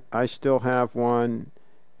great. I still have one.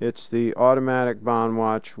 It's the automatic bond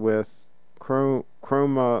watch with chronometer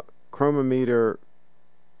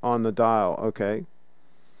on the dial. Okay.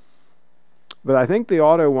 But I think the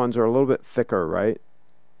auto ones are a little bit thicker, right?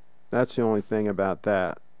 That's the only thing about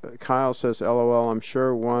that. Kyle says, LOL, I'm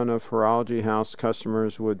sure one of Horology House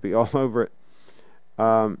customers would be all over it.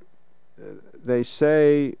 They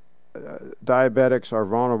say diabetics are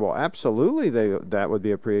vulnerable. Absolutely, that would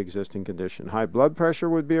be a pre-existing condition. High blood pressure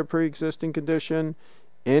would be a pre-existing condition.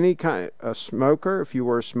 Any kind, a smoker, if you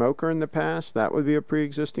were a smoker in the past, that would be a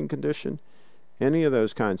pre-existing condition. Any of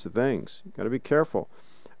those kinds of things. Got to be careful.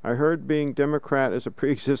 I heard being Democrat is a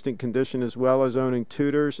pre-existing condition, as well as owning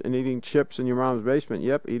tutors and eating chips in your mom's basement.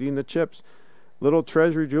 Yep, eating the chips. Little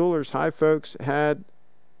Treasury Jewelers, hi folks, had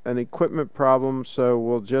an equipment problem, so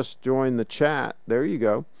we'll just join the chat. There you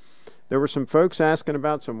go. There were some folks asking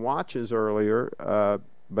about some watches earlier,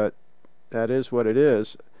 but that is what it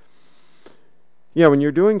is. Yeah, when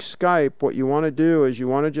you're doing Skype, what you want to do is you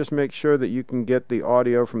want to just make sure that you can get the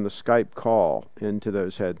audio from the Skype call into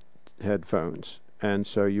those headphones. And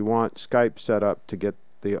so you want Skype set up to get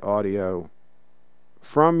the audio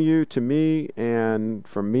from you to me and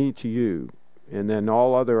from me to you. And then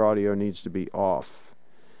all other audio needs to be off.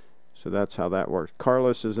 So that's how that works.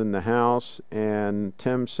 Carlos is in the house, and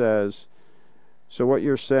Tim says, so what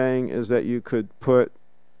you're saying is that you could put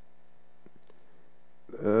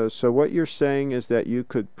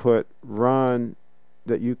run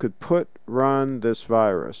this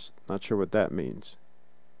virus. Not sure what that means.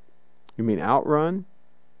 You mean outrun?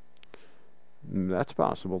 That's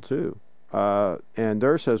possible too. And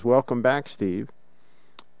Durr says, welcome back, Steve.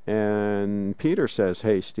 And Peter says,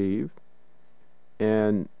 hey, Steve.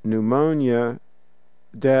 And pneumonia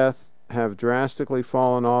death have drastically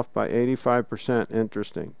fallen off by 85%.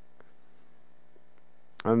 Interesting.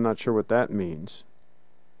 I'm not sure what that means.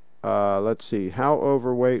 Let's see. How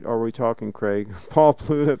overweight are we talking, Craig? Paul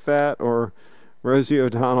Pluta fat or Rosie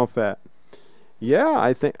O'Donnell fat? Yeah,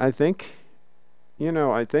 I think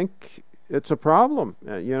it's a problem.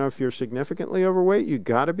 If you're significantly overweight, you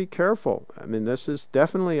got to be careful. I mean, this is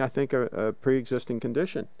definitely, I think, a pre-existing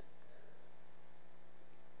condition.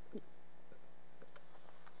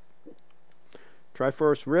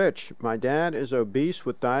 Triforce Rich, my dad is obese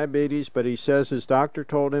with diabetes, but he says his doctor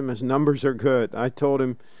told him his numbers are good. I told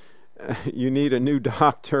him, you need a new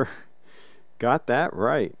doctor. Got that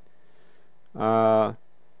right.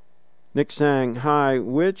 Nick Sang, hi,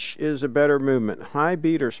 which is a better movement, high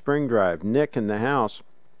beat or spring drive? Nick in the house,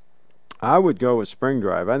 I would go with spring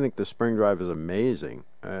drive. I think the spring drive is amazing.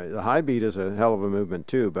 The high beat is a hell of a movement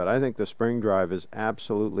too, but I think the spring drive is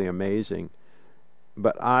absolutely amazing.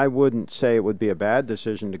 But I wouldn't say it would be a bad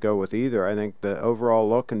decision to go with either. I think the overall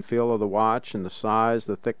look and feel of the watch and the size,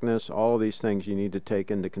 the thickness, all of these things you need to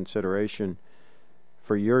take into consideration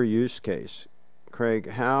for your use case.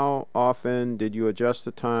 Craig, how often did you adjust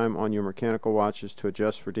the time on your mechanical watches to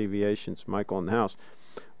adjust for deviations? Michael in the house.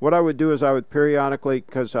 What I would do is I would periodically,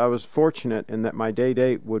 because I was fortunate in that my day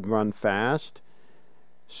date would run fast,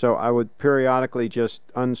 so I would periodically just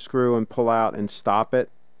unscrew and pull out and stop it,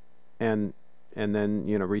 and then,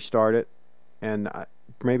 you know, restart it, and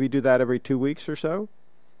maybe do that every 2 weeks or so.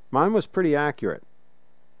 Mine was pretty accurate.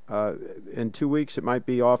 In 2 weeks it might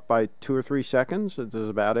be off by 2 or 3 seconds. That's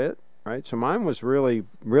about it, right? So mine was really,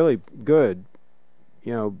 really good,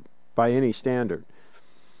 you know, by any standard.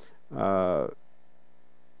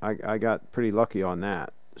 I got pretty lucky on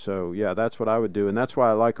that. So yeah, that's what I would do, and that's why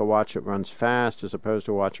I like a watch that runs fast as opposed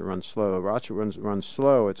to a watch that runs slow. A watch that runs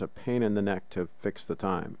slow, it's a pain in the neck to fix the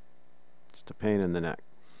time. It's a pain in the neck.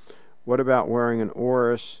 What about wearing an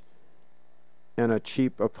Oris in a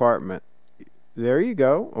cheap apartment? There you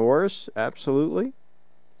go, Oris, absolutely.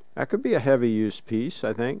 That could be a heavy use piece,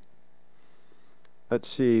 I think. Let's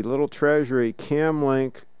see, Little Treasury, Cam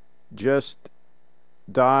Link just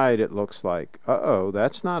died, it looks like. Uh-oh,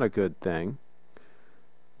 that's not a good thing.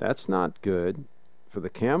 That's not good for the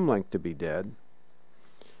cam link to be dead.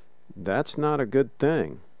 That's not a good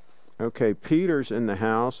thing. Okay, Peter's in the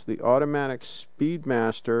house. The automatic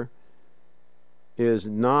Speedmaster is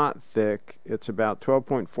not thick. It's about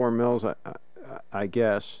 12.4 mils, I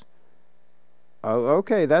guess. Oh,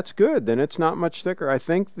 okay, that's good. Then it's not much thicker. I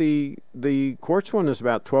think the quartz one is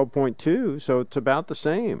about 12.2, so it's about the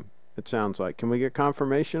same. It sounds like. Can we get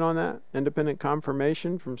confirmation on that? Independent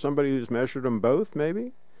confirmation from somebody who's measured them both,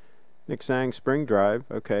 maybe? Nick Sang, spring drive.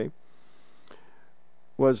 Okay.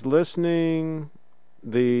 Was listening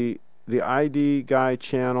the ID guy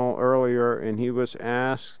channel earlier, and he was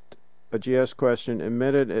asked a GS question,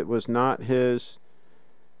 admitted it was not his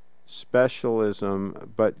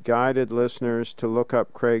specialism, but guided listeners to look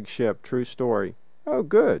up Craig Shipp. True story. Oh,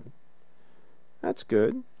 good. That's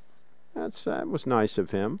good. That was nice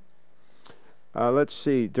of him. Let's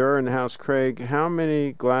see, Durr in the house. Craig, how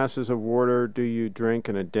many glasses of water do you drink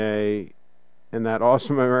in a day in that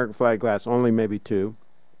awesome American flag glass? Only maybe 2.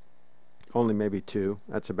 Only maybe 2.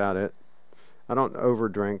 That's about it. I don't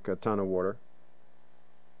overdrink a ton of water.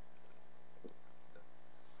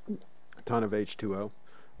 A ton of H2O.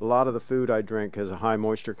 A lot of the food I drink has a high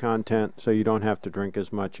moisture content, so you don't have to drink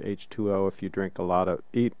as much H2O if you drink a lot of,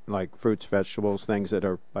 eat like fruits, vegetables, things that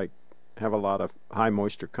are like, have a lot of high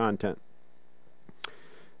moisture content.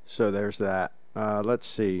 So there's that. Let's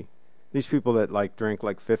see. These people that like drink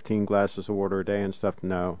like 15 glasses of water a day and stuff,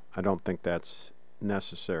 no, I don't think that's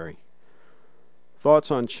necessary.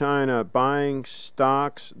 Thoughts on China buying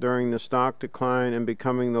stocks during the stock decline and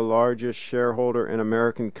becoming the largest shareholder in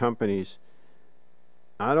American companies?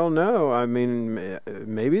 I don't know. I mean,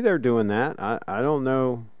 maybe they're doing that. I don't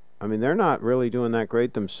know. I mean, they're not really doing that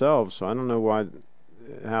great themselves, so I don't know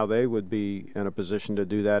how they would be in a position to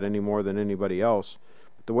do that any more than anybody else.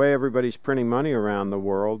 The way everybody's printing money around the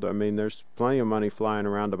world, I mean, there's plenty of money flying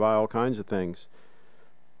around to buy all kinds of things.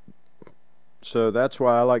 So that's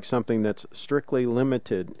why I like something that's strictly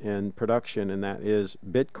limited in production, and that is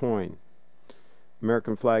Bitcoin.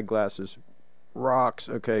 American flag glasses. Rocks.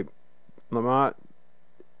 Okay. Lamont.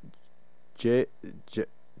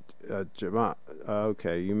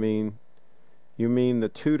 Okay, you mean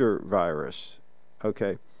the Tudor virus.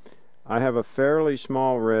 Okay. I have a fairly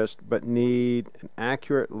small wrist, but need an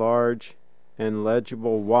accurate, large, and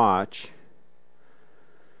legible watch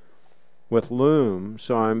with lume,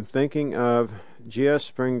 so I'm thinking of GS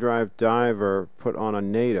Spring Drive Diver put on a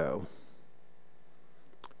NATO.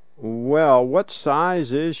 Well, what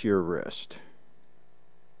size is your wrist?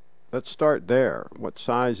 Let's start there. What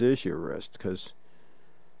size is your wrist? Because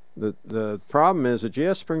the problem is a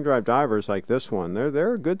GS Spring Drive Divers like this one,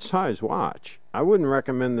 they're a good size watch. I wouldn't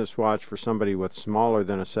recommend this watch for somebody with smaller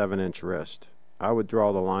than a 7-inch wrist. I would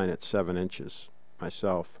draw the line at 7 inches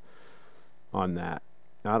myself on that.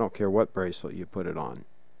 I don't care what bracelet you put it on.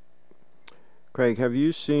 Craig, have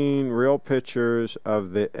you seen real pictures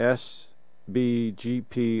of the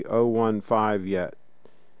SBGA231 yet?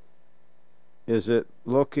 Is it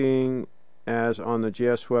looking as on the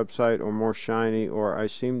GS website or more shiny, or I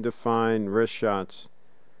seem to find wrist shots?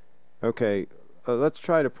 Okay, let's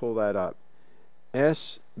try to pull that up.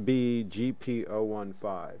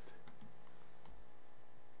 SBGA231.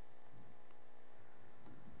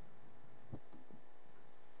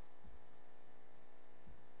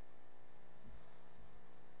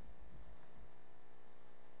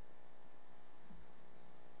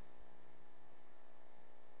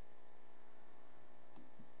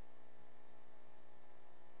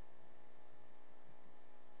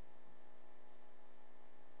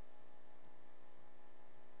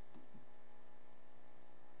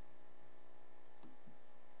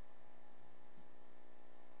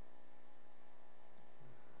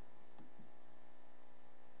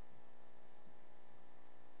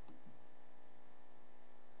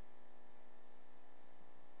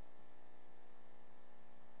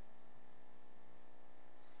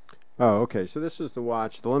 Oh, okay. So this is the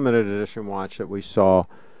watch, the limited edition watch that we saw.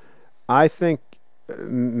 I think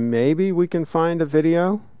maybe we can find a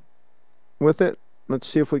video with it. Let's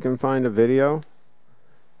see if we can find a video.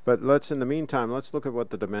 But in the meantime, let's look at what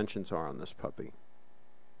the dimensions are on this puppy.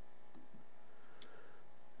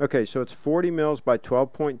 Okay, so it's 40 mils by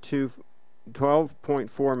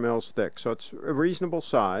 12.4 mils thick. So it's a reasonable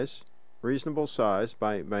size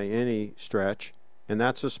by any stretch. And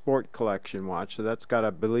that's a sport collection watch. So that's got,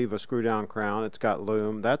 I believe, a screw-down crown. It's got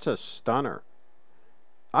lume. That's a stunner.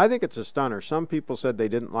 I think it's a stunner. Some people said they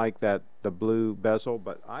didn't like the blue bezel,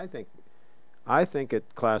 but I think it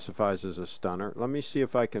classifies as a stunner. Let me see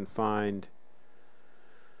if I can find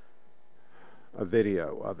a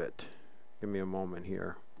video of it. Give me a moment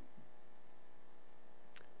here.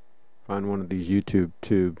 Find one of these YouTube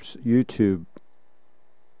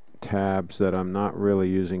tabs that I'm not really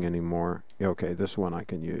using anymore. Okay, this one I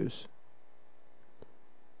can use.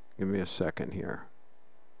 Give me a second here.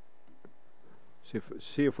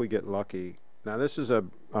 See if we get lucky. Now this is a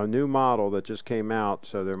new model that just came out,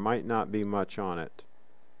 so there might not be much on it.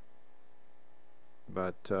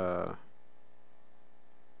 But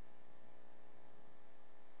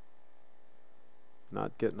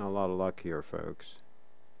not getting a lot of luck here, folks.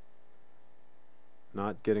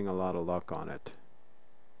 Not getting a lot of luck on it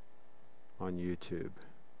on YouTube.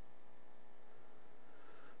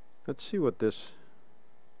 Let's see what this.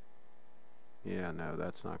 Yeah, no,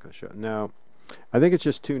 that's not going to show. No, I think it's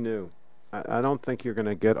just too new. I don't think you're going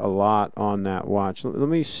to get a lot on that watch. Let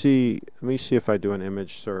me see if I do an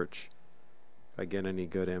image search, if I get any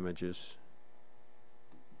good images.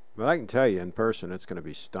 But I can tell you in person, it's going to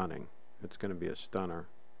be stunning. It's going to be a stunner.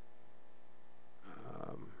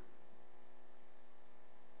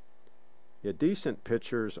 Yeah, decent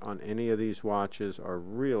pictures on any of these watches are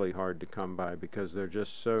really hard to come by because they're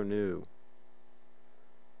just so new.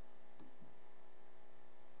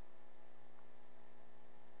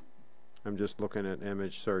 I'm just looking at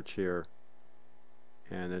image search here,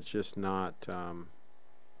 and it's just not,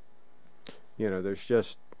 you know, there's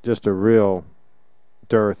just a real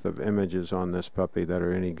dearth of images on this puppy that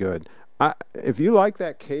are any good. If you like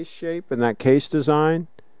that case shape and that case design,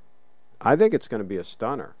 I think it's going to be a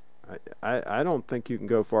stunner. I don't think you can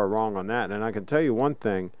go far wrong on that. And I can tell you one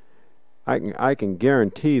thing, I can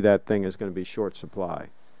guarantee that thing is going to be short supply.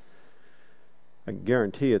 I can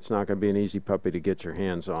guarantee it's not going to be an easy puppy to get your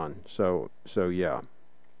hands on. So yeah.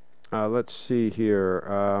 Let's see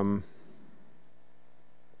here.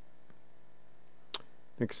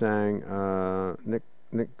 Nick Zhang,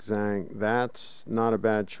 that's not a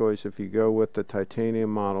bad choice. If you go with the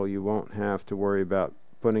titanium model, you won't have to worry about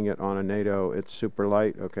putting it on a NATO. It's super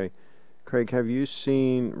light. Okay. Craig, have you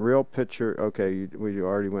seen real picture? Okay, we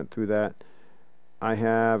already went through that. I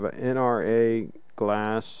have an NRA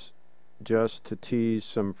glass just to tease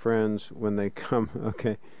some friends when they come.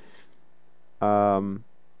 Okay.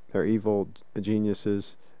 They're evil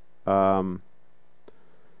geniuses. Lamont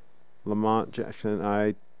Jackson,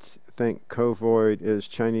 I think Covoid is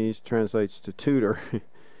Chinese, translates to tutor.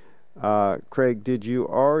 Craig, did you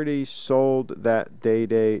already sold that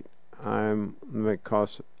date?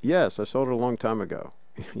 Yes, I sold it a long time ago.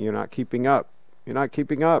 You're not keeping up. You're not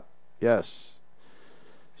keeping up. Yes,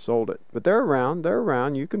 sold it. But they're around. They're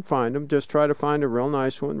around. You can find them. Just try to find a real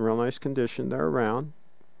nice one, real nice condition. They're around.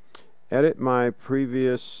 Edit of my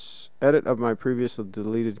previous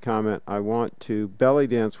deleted comment. I want to belly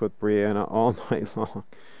dance with Brianna all night long.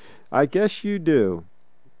 I guess you do.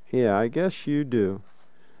 Yeah, I guess you do.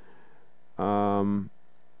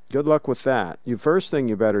 Good luck with that. First thing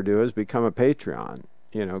you better do is become a Patreon.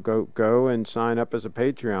 You know, go and sign up as a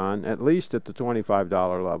Patreon, at least at the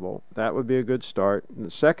 $25 level. That would be a good start. And the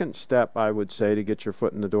second step, I would say, to get your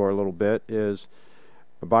foot in the door a little bit is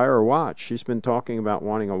buy her a watch. She's been talking about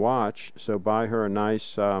wanting a watch, so buy her a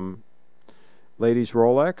nice ladies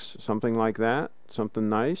Rolex, something like that, something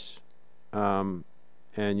nice. and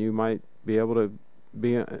you might be able to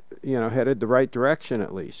be, headed the right direction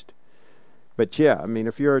at least. But yeah, I mean,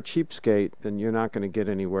 if you're a cheapskate, then you're not going to get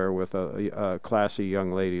anywhere with a classy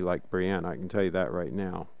young lady like Brienne. I can tell you that right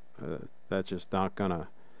now. That's just not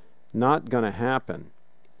gonna happen.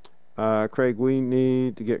 Craig, we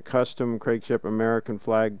need to get custom CraigShip American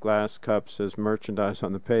flag glass cups as merchandise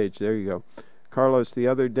on the page. There you go. Carlos, the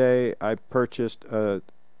other day I purchased a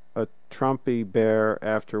Trumpy bear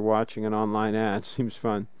after watching an online ad. Seems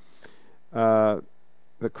fun.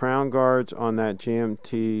 The crown guards on that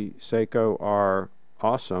GMT Seiko are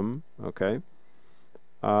awesome. Okay.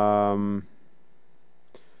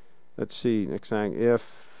 Let's see. Next thing,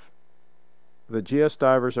 if the GS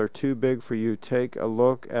divers are too big for you, take a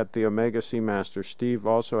look at the Omega Seamaster. Steve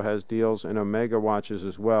also has deals in Omega watches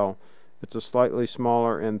as well. It's a slightly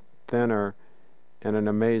smaller and thinner and an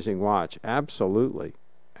amazing watch. Absolutely.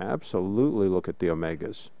 Absolutely look at the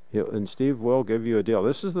Omegas. And Steve will give you a deal.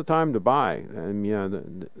 This is the time to buy.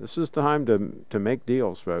 And this is the time to make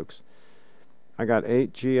deals, folks. I got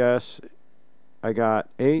 8 GS. I got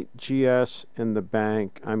 8 GS in the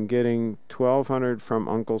bank. I'm getting $1,200 from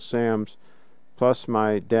Uncle Sam's. Plus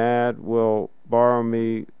my dad will borrow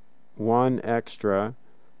me 1 extra.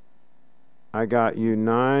 I got you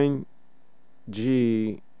 9G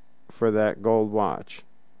for that gold watch.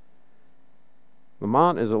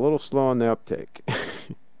 Lamont is a little slow on the uptake.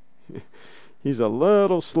 He's a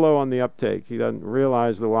little slow on the uptake. He doesn't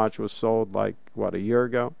realize the watch was sold like, what, a year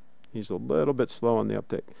ago? He's a little bit slow on the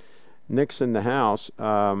uptake. Nick's in the house.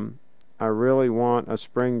 I really want a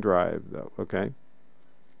spring drive, though, okay?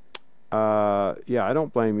 Yeah, I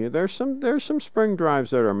don't blame you. There's some spring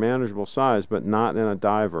drives that are manageable size, but not in a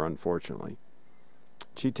diver, unfortunately.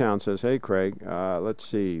 G-Town says, hey, Craig, let's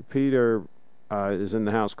see. Peter is in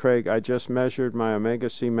the house. Craig, I just measured my Omega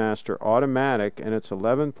Seamaster automatic, and it's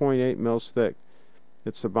 11.8 mils thick.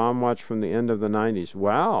 It's the bomb watch from the end of the 90s.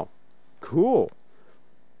 Wow, cool.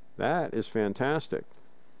 That is fantastic.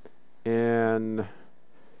 And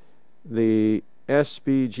the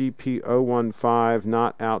SBGA231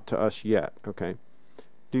 not out to us yet. Okay.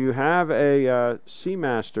 Do you have a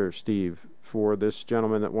Seamaster, Steve, for this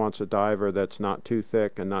gentleman that wants a diver that's not too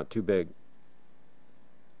thick and not too big?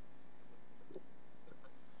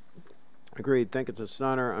 Agreed. Think it's a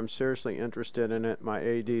stunner. I'm seriously interested in it. My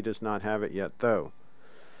AD does not have it yet, though.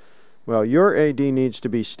 Well, your AD needs to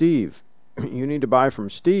be Steve. You need to buy from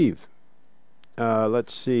Steve.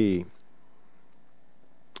 Let's see.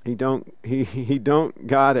 He don't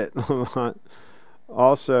got it.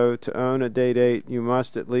 Also, to own a Date 8, you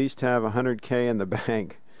must at least have 100K in the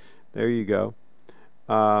bank. There you go.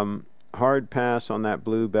 Hard pass on that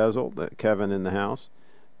blue bezel. That Kevin in the house.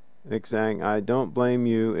 Nick saying, I don't blame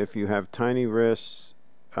you if you have tiny wrists.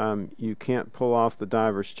 You can't pull off the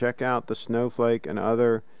divers. Check out the Snowflake and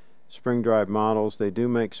other spring drive models. They do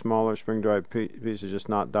make smaller spring drive pieces, just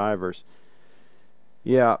not divers.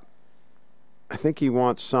 Yeah, I think he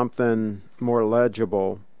wants something more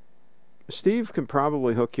legible. Steve can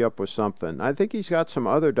probably hook you up with something. I think he's got some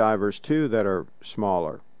other divers too that are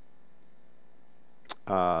smaller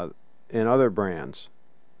in other brands.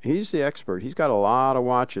 He's the expert. He's got a lot of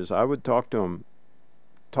watches. I would talk to him.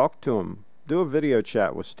 Do a video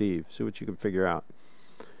chat with Steve. See what you can figure out.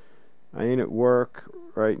 I ain't at work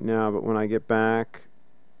right now, but when I get back,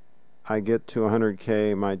 I get to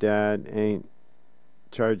 100K. My dad ain't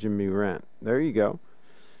charging me rent. There you go.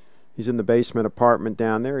 He's in the basement apartment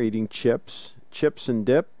down there eating chips and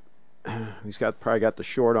dip. He's probably got the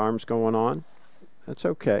short arms going on. That's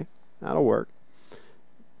okay. That'll work.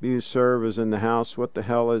 View Serve is in the house. What the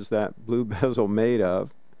hell is that blue bezel made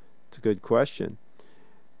of? It's a good question.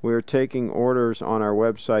 We're taking orders on our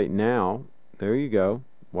website now. There you go.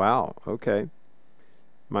 Wow. Okay.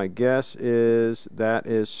 My guess is that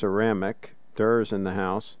is ceramic. Durr's in the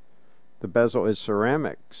house. The bezel is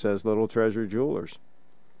ceramic, says Little Treasure Jewelers.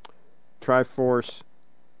 Triforce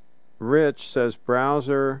Rich says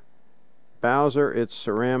Bowser, it's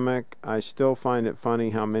ceramic. I still find it funny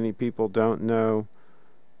how many people don't know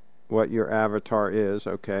what your avatar is.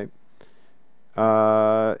 Okay.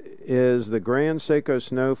 Is the Grand Seiko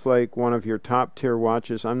Snowflake one of your top tier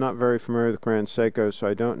watches? I'm not very familiar with Grand Seiko, so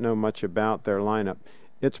I don't know much about their lineup.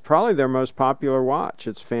 It's probably their most popular watch.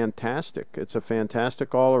 It's fantastic. It's a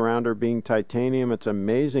fantastic all-arounder, being titanium. It's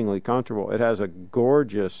amazingly comfortable. It has a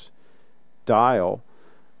gorgeous dial.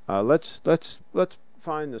 Let's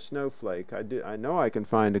find the Snowflake. I know I can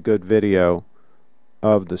find a good video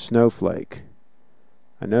of the Snowflake.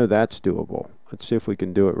 I know that's doable. Let's see if we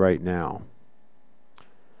can do it right now.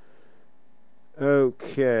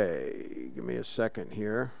 Okay, give me a second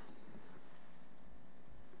here.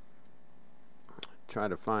 try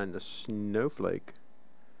to find the snowflake.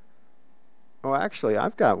 Oh, actually,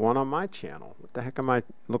 I've got one on my channel. What the heck am I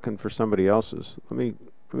looking for somebody else's? Let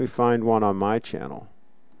me find one on my channel.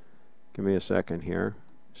 Give me a second here.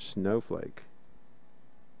 Snowflake.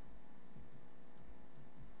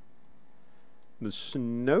 The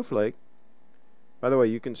snowflake. By the way,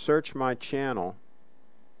 you can search my channel.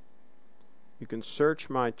 You can search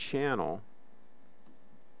my channel,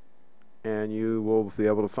 and you will be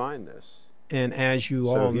able to find this. And as you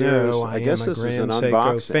all know, I guess am a this is Grand an Seiko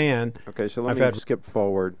unboxing. fan. Okay, so let I've me had skip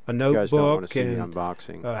forward. a You guys don't want notebook to see the and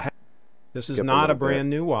unboxing. this is Skip not a little brand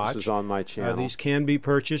bit. new watch. This is on my channel. These can be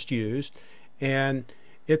purchased used, and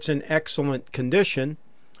it's in excellent condition.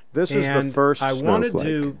 This is the first I wanted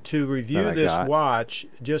snowflake to review that I this got. watch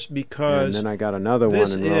just because. And then I got another one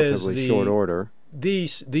this in is relatively short order.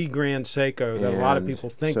 The Grand Seiko that a lot of And people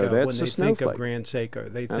think so of when that's they the think of snowflake. Grand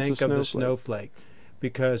Seiko. They That's think a of the snowflake. snowflake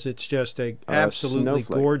because it's just a absolutely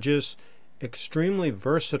snowflake. gorgeous, extremely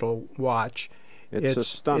versatile watch. It's a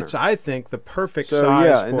stunner. It's, I think, the perfect So size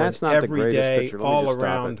yeah, for and that's an not the greatest everyday, picture. Let me all just stop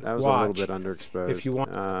around it. That was watch. a little bit underexposed. If you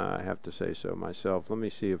want, I have to say so myself. Let me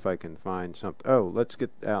see if I can find something. Oh, let's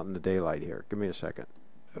get out in the daylight here. Give me a second.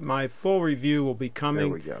 my full review will be coming.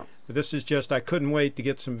 There we go. This is just, I couldn't wait to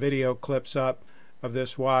get some video clips up of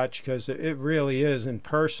this watch because it really is in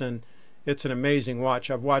person. It's an amazing watch.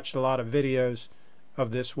 I've watched a lot of videos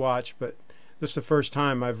of this watch, but this is the first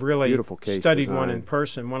time I've really studied one in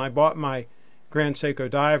person. When I bought my Grand Seiko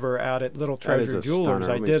diver out at Little Treasure Jewelers,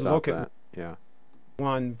 I did look at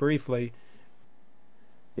one briefly.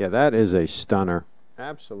 Yeah, that is a stunner.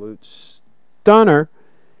 Absolute stunner.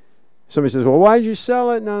 Somebody says, well, why'd you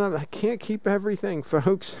sell it? No, I can't keep everything,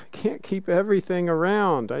 folks. I can't keep everything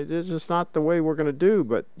around. It's just not the way we're going to do.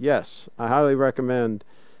 But yes, I highly recommend.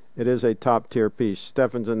 It is a top-tier piece.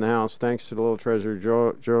 Stefan's in the house. Thanks to the Little Treasure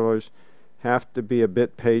Jewelers. Have to be a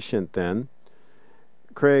bit patient then.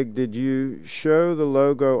 Craig, did you show the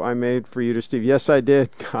logo I made for you to Steve? Yes, I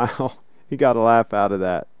did, Kyle. He got a laugh out of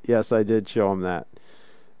that. Yes, I did show him that.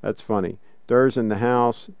 That's funny. Dur's in the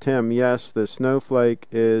house. Tim, yes, the snowflake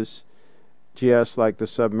is GS like the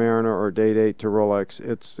Submariner or Date 8 to Rolex.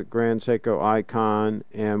 It's the Grand Seiko icon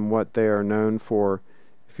and what they are known for.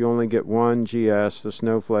 If you only get one GS, the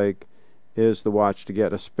snowflake is the watch to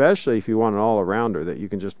get, especially if you want an all-arounder that you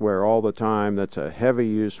can just wear all the time. That's a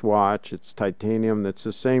heavy-use watch. It's titanium. That's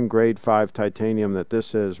the same grade 5 titanium that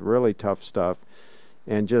this is. Really tough stuff.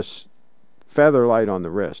 And just feather light on the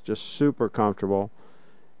wrist. Just super comfortable.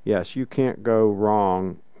 Yes, you can't go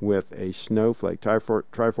wrong with a snowflake.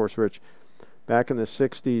 Triforce Rich. Back in the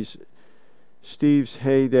 60s, Steve's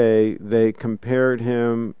heyday, they compared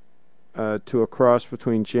him to a cross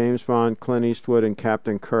between James Bond, Clint Eastwood, and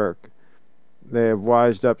Captain Kirk. They have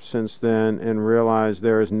wised up since then and realized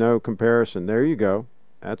there is no comparison. There you go.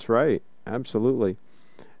 That's right. Absolutely.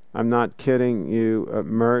 I'm not kidding you.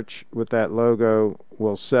 Merch with that logo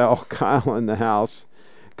will sell. Kyle in the house.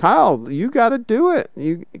 Kyle, you got to do it.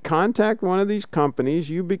 You contact one of these companies.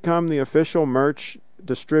 You become the official merch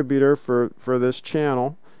distributor for this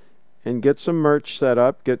channel and get some merch set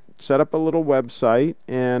up. Set up a little website,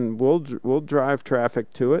 and we'll drive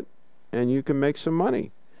traffic to it, and you can make some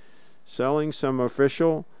money selling some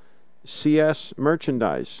official CS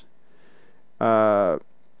merchandise.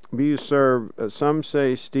 Be served. Some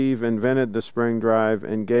say Steve invented the spring drive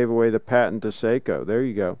and gave away the patent to Seiko. There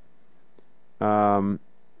you go.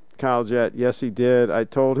 Kyle Jet, yes, he did. I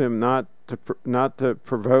told him not to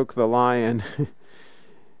provoke the lion.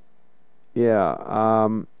 Yeah.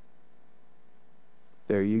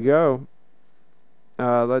 There you go.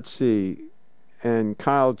 Let's see. And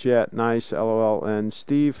Kyle Jet, nice, LOL. And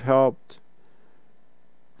Steve helped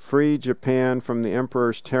free Japan from the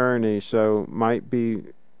Emperor's tyranny, so might be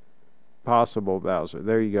possible, Bowser.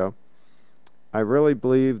 There you go. I really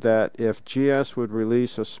believe that if GS would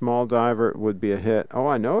release a small diver, it would be a hit. Oh,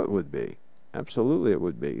 I know it would be. Absolutely it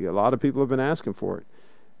would be. A lot of people have been asking for it.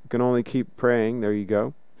 You can only keep praying. There you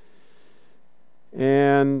go.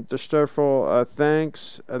 And the Sturful,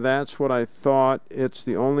 thanks. That's what I thought. It's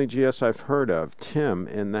the only GS I've heard of. Tim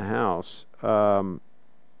in the house. Durr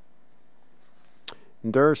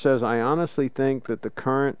says, I honestly think that the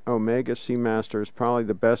current Omega Seamaster is probably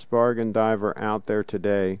the best bargain diver out there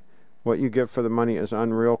today. What you get for the money is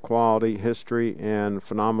unreal quality, history, and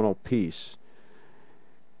phenomenal piece.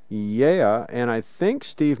 Yeah, and I think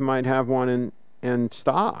Steve might have one in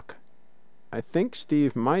stock. I think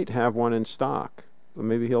Steve might have one in stock.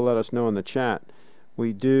 Maybe he'll let us know in the chat.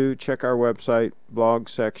 We do. Check our website, blog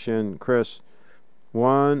section. Chris,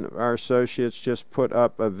 one of our associates just put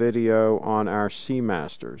up a video on our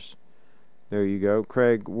Seamasters. There you go.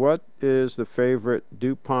 Craig, what is the favorite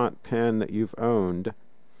DuPont pen that you've owned?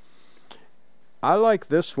 I like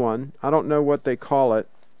this one. I don't know what they call it.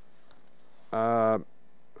 I'll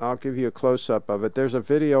give you a close-up of it. There's a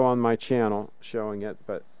video on my channel showing it,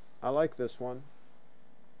 but I like this one.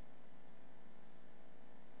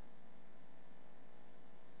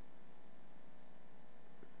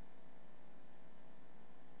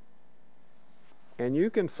 And you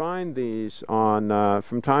can find these on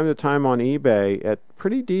from time to time on eBay at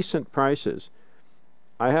pretty decent prices.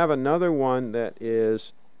 I have another one that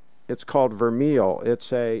is, it's called Vermeil.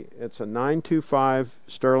 It's a 925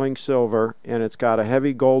 sterling silver, and it's got a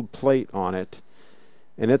heavy gold plate on it,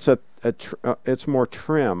 and it's more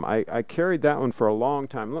trim. I carried that one for a long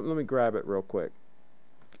time. Let me grab it real quick.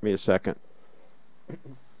 Give me a second.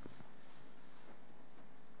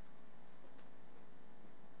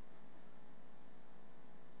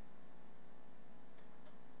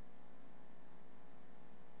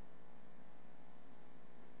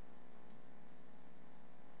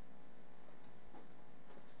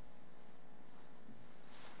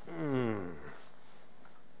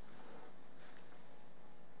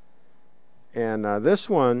 And this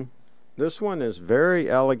one is very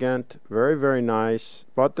elegant, very, very nice.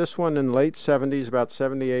 Bought this one in late 70s, about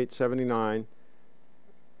 78, 79.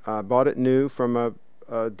 Bought it new from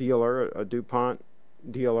a dealer, a DuPont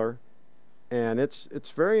dealer. And it's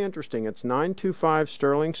very interesting. It's 925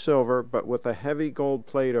 sterling silver, but with a heavy gold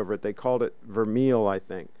plate over it. They called it Vermeil, I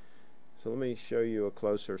think. So let me show you a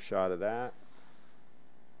closer shot of that.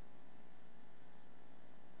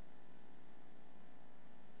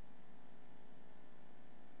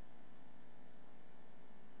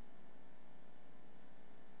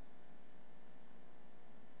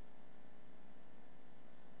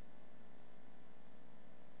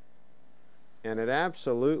 And it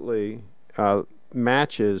absolutely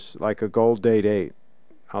matches like a gold date 8.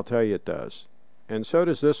 I'll tell you it does. And so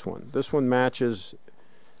does this one. This one matches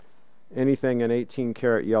anything in 18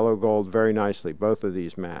 karat yellow gold very nicely. Both of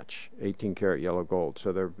these match 18 karat yellow gold.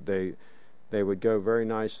 So they would go very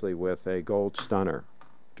nicely with a gold stunner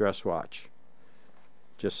dress watch.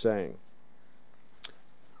 Just saying.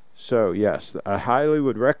 So yes, I highly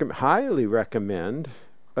recommend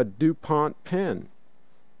a DuPont pen.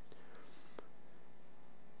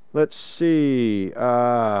 Let's see.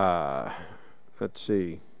 DuPont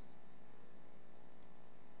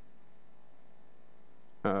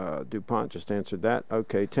just answered that.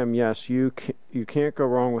 Okay, Tim, yes, you can't go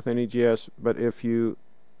wrong with any GS, but if you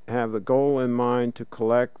have the goal in mind to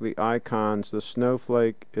collect the icons, the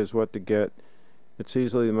snowflake is what to get. It's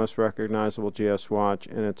easily the most recognizable GS watch,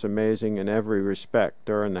 and it's amazing in every respect.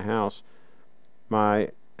 During the house, my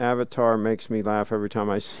avatar makes me laugh every time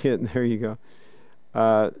I see it, and there you go.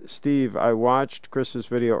 Steve, I watched Chris's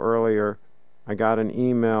video earlier. I got an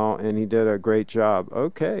email and he did a great job.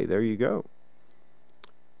 Okay, there you go.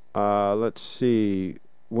 Let's see.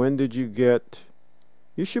 When did you get...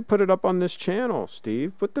 You should put it up on this channel,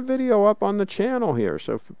 Steve. Put the video up on the channel here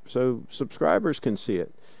so subscribers can see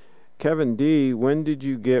it. Kevin D, when did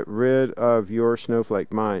you get rid of your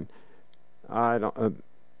snowflake? Mine. I don't... a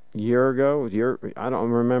year ago? I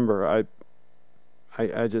don't remember.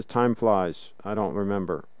 I just, time flies. I don't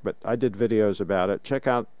remember, but I did videos about it.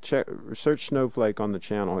 Search Snowflake on the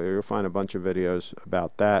channel here. You'll find a bunch of videos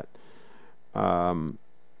about that.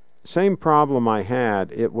 Same problem I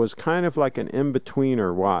had. It was kind of like an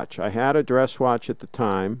in-betweener watch. I had a dress watch at the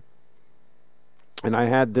time, and I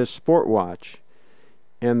had this sport watch,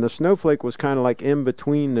 and the Snowflake was kind of like in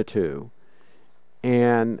between the two,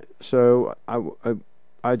 and so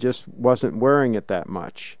I just wasn't wearing it that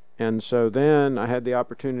much. And so then I had the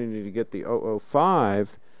opportunity to get the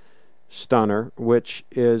 005 stunner, which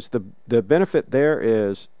is the benefit there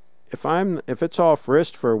is if it's off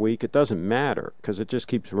wrist for a week, it doesn't matter because it just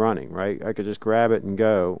keeps running, right? I could just grab it and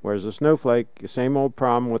go. Whereas the Snowflake, same old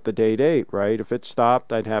problem with the date 8, right? If it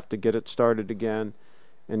stopped, I'd have to get it started again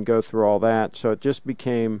and go through all that. So it just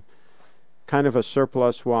became kind of a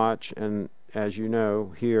surplus watch, and as you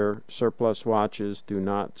know here, surplus watches do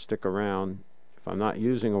not stick around. If I'm not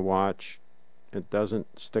using a watch, it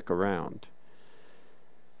doesn't stick around.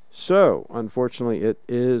 So, unfortunately, it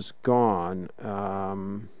is gone.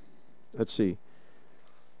 Let's see.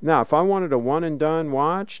 Now, if I wanted a one-and-done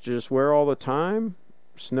watch, just wear all the time,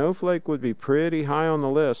 Snowflake would be pretty high on the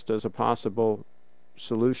list as a possible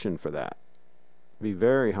solution for that. Be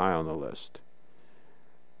very high on the list.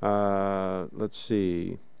 Let's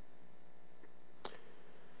see.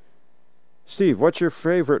 Steve, what's your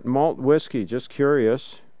favorite malt whiskey? Just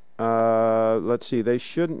curious. Let's see. They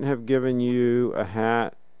shouldn't have given you a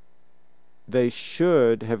hat they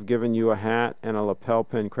should have given you a hat and a lapel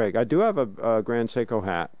pin, Craig. I do have a Grand Seiko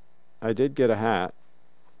hat. I did get a hat.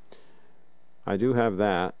 I do have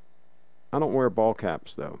that. I don't wear ball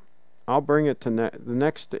caps, though. I'll bring it to the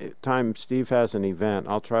next time Steve has an event.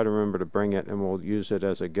 I'll try to remember to bring it, and we'll use it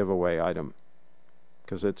as a giveaway item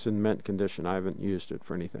because it's in mint condition. I haven't used it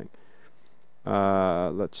for anything.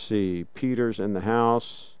 Let's see. Peter's in the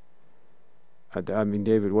house. I mean,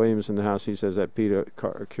 David Williams in the house. He says that Peter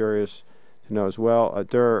curious to know as well.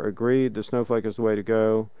 Durr agreed. The snowflake is the way to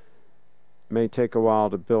go. May take a while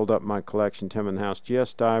to build up my collection. Tim in the house.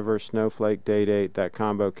 GS Diver, Snowflake, Day-Date. That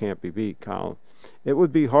combo can't be beat, Kyle. It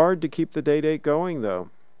would be hard to keep the Day-Date going, though.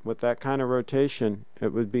 With that kind of rotation,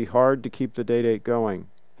 it would be hard to keep the Day-Date going.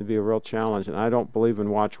 It'd be a real challenge, and I don't believe in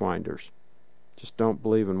watch winders. Just don't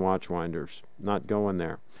believe in watch winders. Not going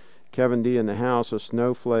there. Kevin D in the house. A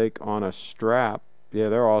Snowflake on a strap. Yeah,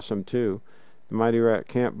 they're awesome, too. The Mighty Rat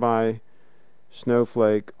can't buy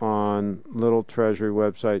Snowflake on Little Treasury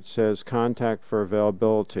website. Says contact for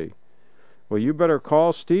availability. Well, you better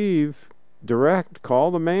call Steve direct. Call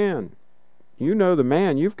the man. You know the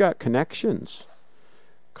man. You've got connections.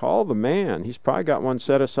 Call the man. He's probably got one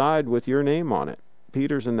set aside with your name on it.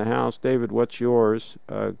 Peter's in the house. David, what's yours?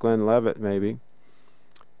 Glenn Levitt, maybe.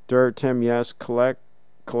 Dirt, Tim, yes.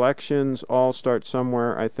 Collections all start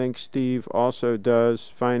somewhere. I think Steve also does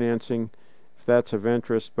financing if that's of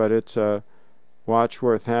interest, but it's a watch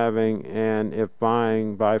worth having, and if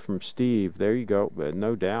buying, buy from Steve. There you go, but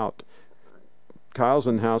no doubt. Kyle's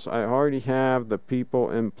in the house. I already have the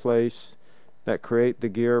people in place that create the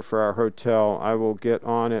gear for our hotel. I will get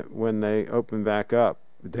on it when they open back up.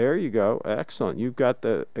 There you go. Excellent. You've got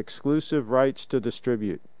the exclusive rights to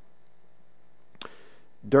distribute.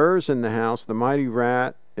 Durr's in the house. The Mighty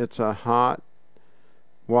Rat. It's a hot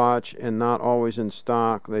watch and not always in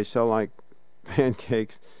stock. They sell like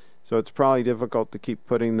pancakes. So it's probably difficult to keep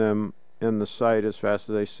putting them in the site as fast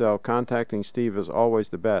as they sell. Contacting Steve is always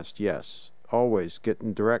the best. Yes, always get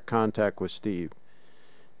in direct contact with Steve.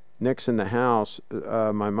 Nick's in the house.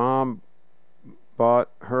 My mom bought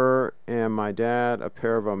her and my dad a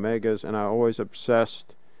pair of Omegas, and I always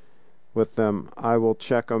obsessed with them. I will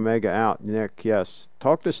check Omega out. Nick, yes.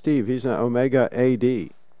 Talk to Steve. He's an Omega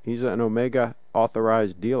AD. He's an Omega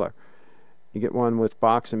authorized dealer. You get one with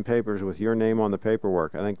box and papers with your name on the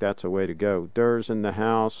paperwork. I think that's a way to go. Durr's in the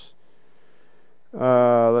house.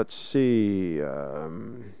 Let's see.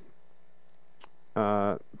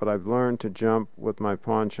 But I've learned to jump with my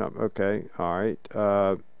pawn shop. Okay, all right.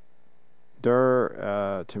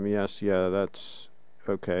 Durr, to me, yes, yeah, that's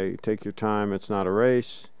okay. Take your time. It's not a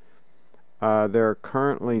race. There are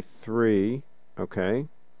currently 3. Okay.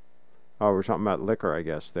 Oh, we're talking about liquor, I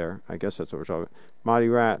guess, there. I guess that's what we're talking about. Mighty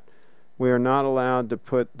Rat. We are not allowed to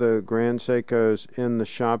put the Grand Seikos in the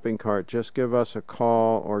shopping cart. Just give us a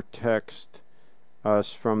call or text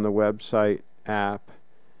us from the website app,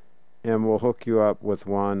 and we'll hook you up with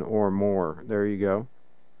one or more. There you go.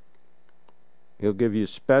 He'll give you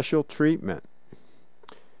special treatment.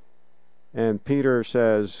 And Peter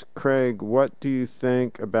says, Craig, what do you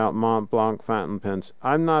think about Mont Blanc fountain pens?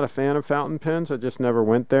 I'm not a fan of fountain pens. I just never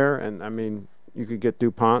went there. And I mean, you could get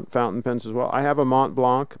DuPont fountain pens as well. I have a Mont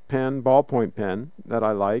Blanc pen, ballpoint pen, that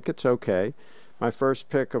I like. It's okay. My first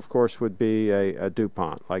pick, of course, would be a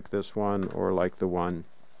DuPont, like this one or like the one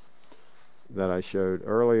that I showed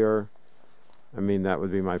earlier. I mean, that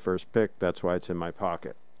would be my first pick. That's why it's in my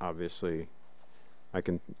pocket. Obviously, I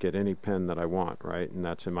can get any pen that I want, right? And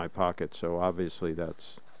that's in my pocket, so obviously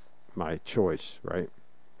that's my choice, right?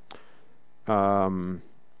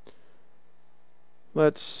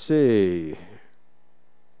 Let's see.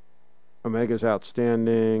 Omega's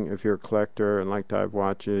outstanding. If you're a collector and like to have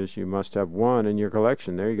watches, you must have one in your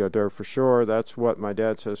collection. There you go, Dirk, for sure. That's what my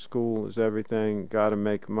dad says. School is everything. Got to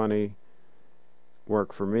make money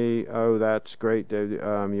work for me. Oh, that's great, Dave. You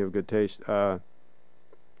have good taste.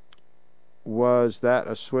 Was that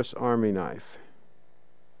a Swiss Army knife?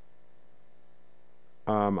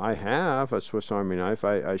 I have a Swiss Army knife.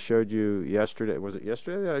 I showed you yesterday. Was it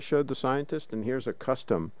yesterday that I showed the scientist? And here's a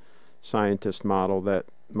custom scientist model that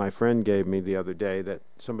my friend gave me the other day that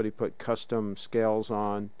somebody put custom scales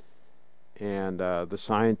on. And the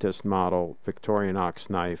scientist model Victorinox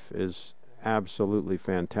knife is absolutely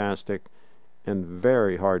fantastic and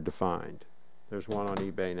very hard to find. There's one on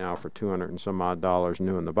eBay now for $200 and some odd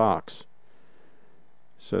new in the box.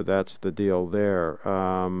 So that's the deal there.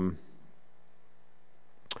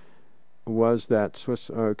 Was that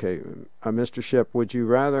Swiss? Okay, Mr. Ship, would you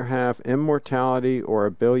rather have immortality or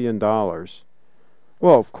 $1 billion?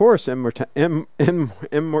 Well, of course, immortality.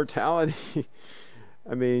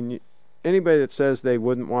 I mean, anybody that says they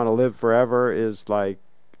wouldn't want to live forever is like,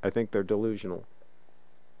 I think they're delusional.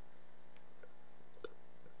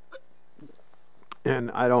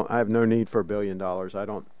 And I have no need for $1 billion.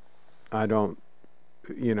 I don't,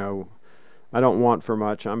 you know, I don't want for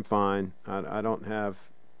much. I'm fine. I don't have,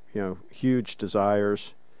 you know, huge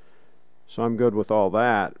desires. So I'm good with all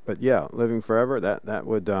that. But yeah, living forever, that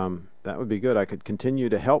would be good. I could continue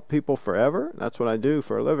to help people forever. That's what I do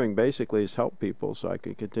for a living, basically, is help people. So I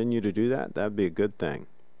could continue to do that. That'd be a good thing.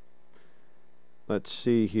 Let's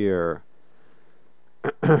see here.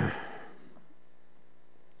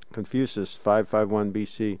 Confucius 551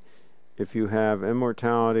 BC. If you have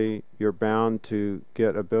immortality, you're bound to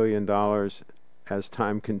get $1 billion as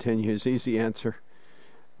time continues. Easy answer.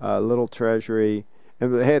 Little treasury.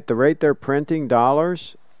 And hey, at the rate they're printing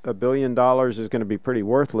dollars, $1 billion is going to be pretty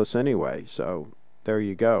worthless anyway. So there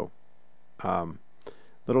you go.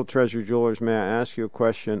 Little Treasure Jewelers, may I ask you a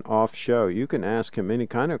question off show? You can ask him any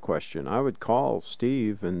kind of question. I would call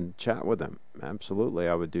Steve and chat with him. Absolutely,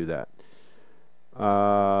 I would do that.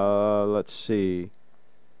 Let's see.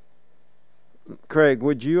 Craig,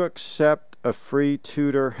 would you accept a free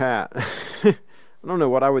Tudor hat? I don't know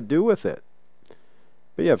what I would do with it.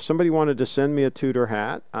 But yeah, if somebody wanted to send me a Tudor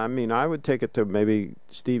hat, I mean, I would take it to maybe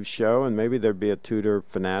Steve's show, and maybe there'd be a Tudor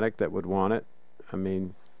fanatic that would want it. I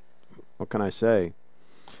mean, what can I say?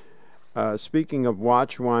 Speaking of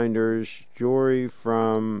watch winders, Jory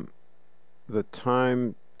from the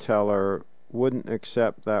Time Teller wouldn't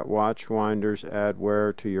accept that watch winders add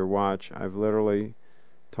wear to your watch. I've literally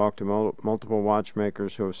talked to multiple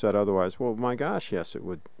watchmakers who have said otherwise. Well, my gosh, yes, it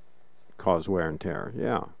would cause wear and tear.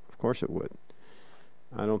 Yeah, of course it would.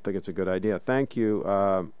 I don't think it's a good idea. Thank you,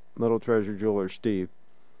 Little Treasure Jeweler Steve.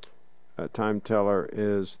 Time Teller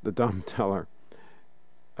is the dumb teller.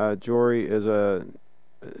 Jory is a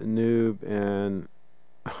noob, and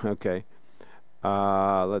okay.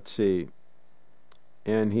 Let's see.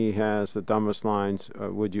 And he has the dumbest lines.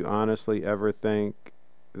 Would you honestly ever think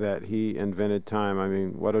that he invented time? I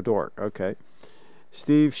mean, what a dork. Okay.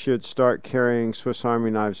 Steve should start carrying Swiss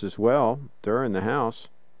Army knives as well. They're in the house.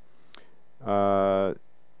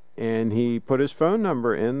 And he put his phone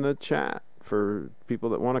number in the chat for people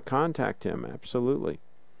that want to contact him. Absolutely.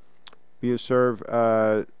 You serve.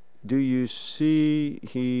 Do you see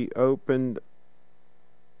he opened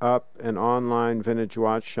up an online vintage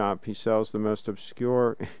watch shop? He sells the most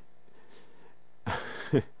obscure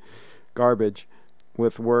garbage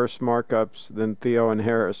with worse markups than Theo and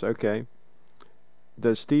Harris. Okay.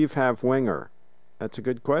 Does Steve have Winger? That's a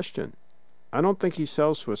good question. I don't think he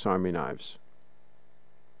sells Swiss Army knives.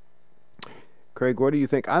 Craig, what do you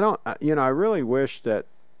think? I really wish that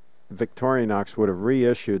Victorinox would have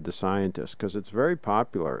reissued the Scientist, because it's very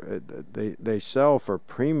popular. They sell for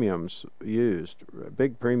premiums used,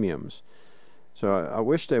 big premiums. So I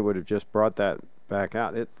wish they would have just brought that back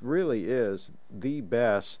out. It really is the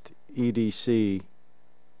best EDC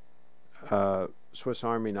Swiss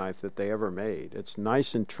Army knife that they ever made. It's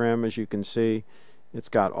nice and trim, as you can see. It's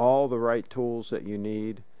got all the right tools that you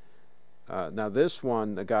need. Now this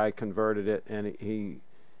one, the guy converted it, and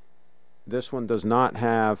this one does not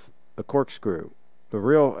have a corkscrew. The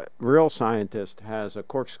real Scientist has a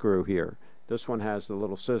corkscrew here. This one has the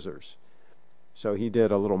little scissors. So he did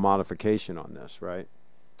a little modification on this, right?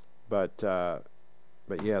 But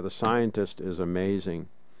yeah, the Scientist is amazing.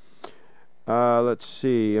 Let's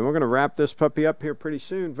see, and we're going to wrap this puppy up here pretty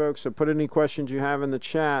soon, folks. So put any questions you have in the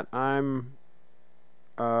chat. I'm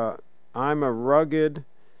a rugged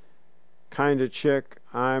kind of chick.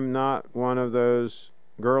 I'm not one of those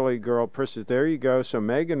girly girl princesses. There you go. So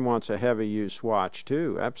Megan wants a heavy use watch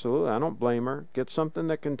too. Absolutely. I don't blame her. Get something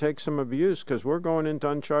that can take some abuse, because we're going into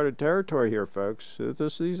uncharted territory here, folks.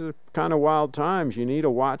 These are kind of wild times. You need a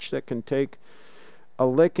watch that can take a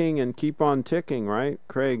licking and keep on ticking, right?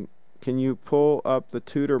 Craig, can you pull up the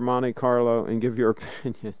Tudor Monte Carlo and give your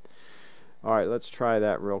opinion? All right, let's try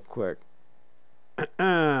that real quick.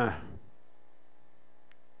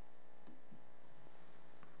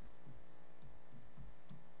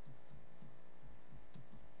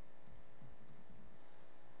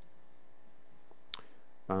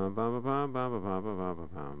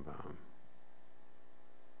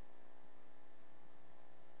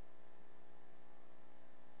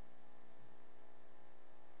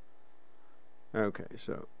 Okay,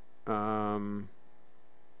 so I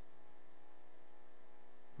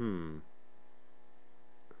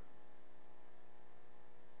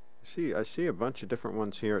see a bunch of different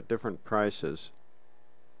ones here at different prices.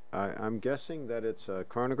 I'm guessing that it's a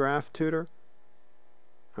chronograph Tudor.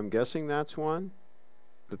 I'm guessing that's one.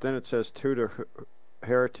 But then it says Tudor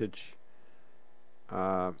Heritage.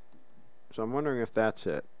 So I'm wondering if that's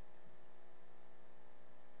it.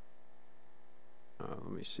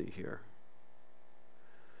 Let me see here.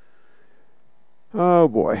 Oh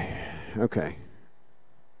boy. Okay.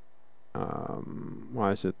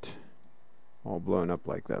 Why is it all blown up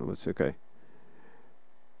like that? Let's okay.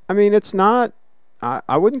 I mean, it's not.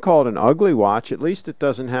 I wouldn't call it an ugly watch. At least it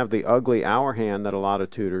doesn't have the ugly hour hand that a lot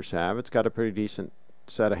of Tudors have. It's got a pretty decent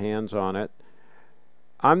set of hands on it.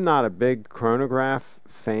 I'm not a big chronograph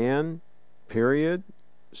fan, period.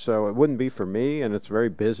 So it wouldn't be for me, and it's very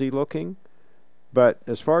busy looking. But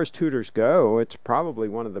as far as Tudors go, it's probably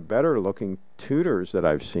one of the better looking Tudors that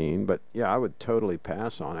I've seen. But yeah, I would totally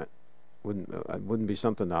pass on it. Wouldn't be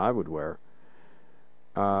something that I would wear.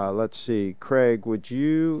 Let's see, Craig, would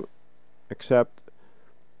you accept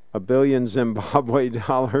 $1 billion Zimbabwe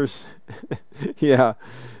dollars? Yeah,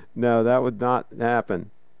 no, that would not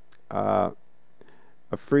happen. A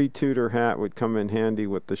free Tudor hat would come in handy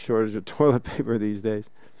with the shortage of toilet paper these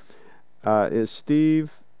days. Is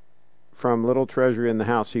Steve from Little Treasury in the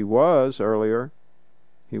house? He was earlier.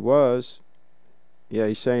 He was. Yeah,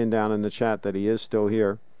 he's saying down in the chat that he is still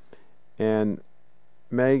here. And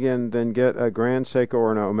Megan, then get a Grand Seiko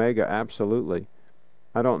or an Omega. Absolutely.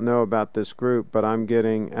 I don't know about this group, but I'm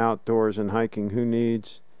getting outdoors and hiking. Who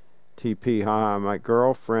needs TP? Haha, my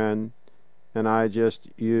girlfriend and I just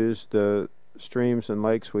use the streams and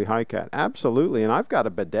lakes we hike at. Absolutely. And I've got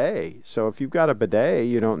a bidet. So if you've got a bidet,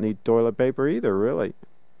 you don't need toilet paper either, really.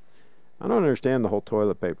 I don't understand the whole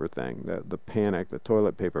toilet paper thing, the panic, the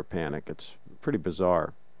toilet paper panic. It's pretty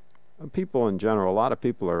bizarre. People in general, a lot of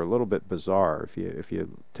people are a little bit bizarre if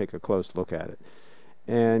you take a close look at it.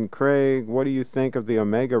 And Craig, what do you think of the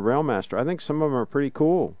Omega Railmaster? I think some of them are pretty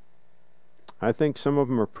cool.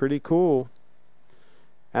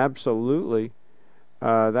 Absolutely.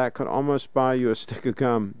 That could almost buy you a stick of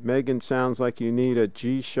gum. Megan, sounds like you need a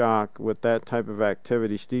G-Shock with that type of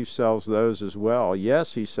activity. Steve sells those as well.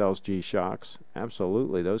 Yes, he sells G-Shocks.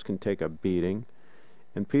 Absolutely. Those can take a beating.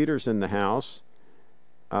 And Peter's in the house.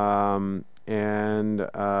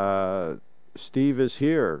 Steve is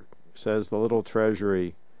here, says the Little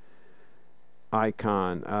Treasury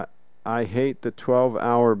icon. I hate the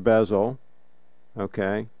 12-hour bezel.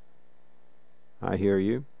 Okay. I hear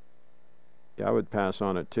you. Yeah, I would pass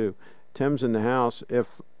on it too. Tim's in the house.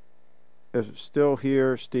 If still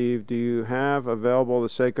here, Steve, do you have available the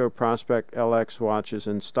Seiko Prospect LX watches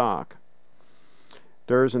in stock?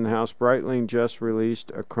 Dur's in the house. Breitling just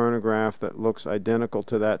released a chronograph that looks identical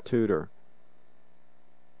to that Tudor.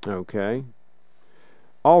 Okay.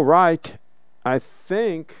 All right. I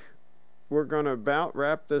think we're going to about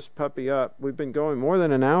wrap this puppy up. We've been going more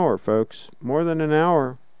than an hour, folks. More than an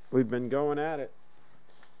hour. We've been going at it.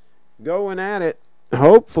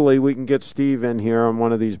 Hopefully we can get Steve in here on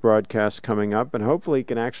one of these broadcasts coming up, and hopefully he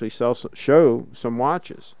can actually show some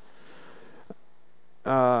watches.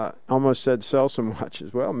 Almost said sell some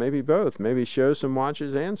watches. Well, maybe both. Maybe show some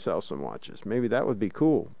watches and sell some watches. Maybe that would be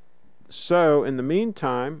cool. So in the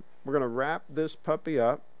meantime, we're going to wrap this puppy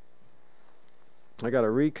up. I got to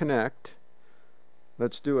reconnect.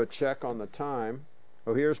 Let's do a check on the time.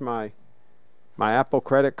 Oh, here's my Apple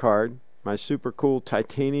credit card. My super cool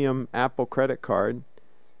titanium Apple credit card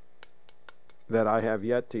that I have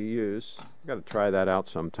yet to use. I've got to try that out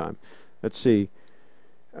sometime. Let's see.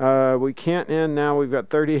 We can't end now. We've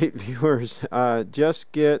got 38 viewers.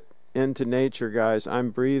 Just get into nature, guys.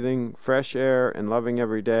 I'm breathing fresh air and loving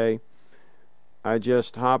every day. I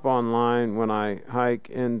just hop online when I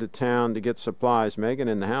hike into town to get supplies. Megan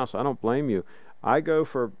in the house. I don't blame you. I go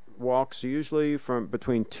for walks usually from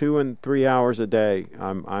between 2 and 3 hours a day.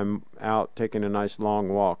 I'm out taking a nice long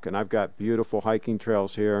walk, and I've got beautiful hiking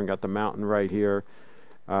trails here and got the mountain right here.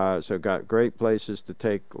 So got great places to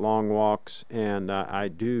take long walks, and I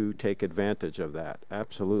do take advantage of that.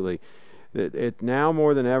 Absolutely. It now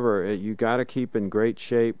more than ever, you got to keep in great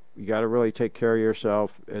shape. You got to really take care of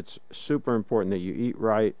yourself. It's super important that you eat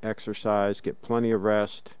right, exercise, get plenty of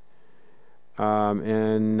rest.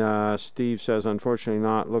 Steve says, unfortunately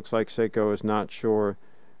not. Looks like Seiko is not sure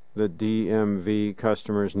the DMV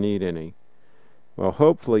customers need any. Well,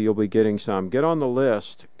 hopefully you'll be getting some. Get on the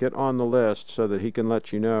list. Get on the list so that he can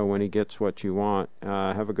let you know when he gets what you want.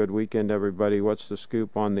 Have a good weekend, everybody. What's the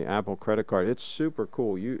scoop on the Apple credit card? It's super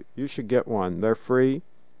cool. You should get one. They're free,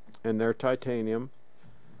 and they're titanium,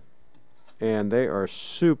 and they are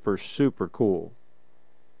super, super cool.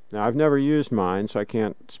 Now, I've never used mine, so I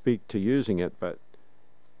can't speak to using it, but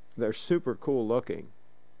they're super cool looking.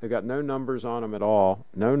 They've got no numbers on them at all.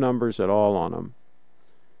 No numbers at all on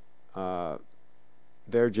them.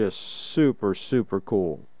 They're just super, super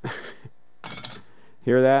cool.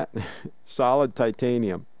 Hear that? Solid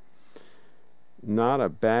titanium. Not a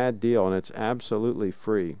bad deal, and it's absolutely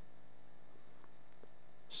free.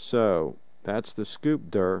 So that's the Scoop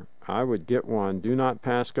Dur. I would get one. Do not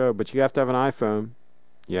pass go, but you have to have an iPhone.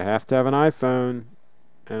 You have to have an iPhone.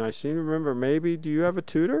 And I seem to remember, maybe, do you have a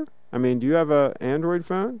tutor? I mean, do you have an Android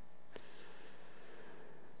phone?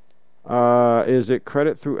 Is it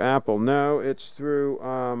credit through Apple? No, it's through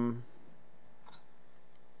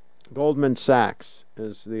Goldman Sachs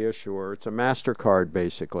is the issuer. It's a MasterCard,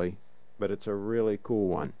 basically, but it's a really cool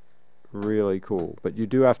one. Really cool. But you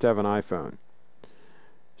do have to have an iPhone.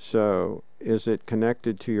 So, is it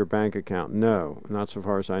connected to your bank account? No, not so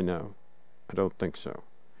far as I know. I don't think so.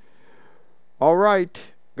 All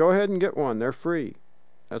right, go ahead and get one. They're free.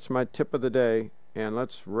 That's my tip of the day. And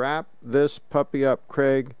let's wrap this puppy up.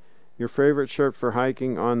 Craig, your favorite shirt for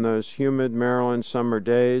hiking on those humid Maryland summer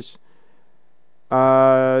days?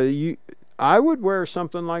 I would wear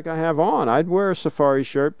something like I have on. I'd wear a safari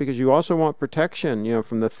shirt because you also want protection, you know,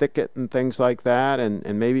 from the thicket and things like that,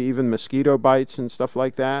 and maybe even mosquito bites and stuff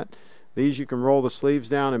like that. These you can roll the sleeves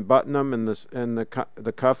down and button them, and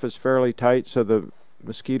the cuff is fairly tight so the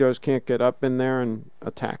mosquitoes can't get up in there and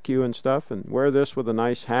attack you and stuff. And wear this with a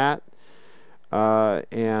nice hat. Yeah,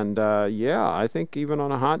 I think even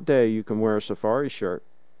on a hot day you can wear a safari shirt.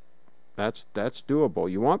 That's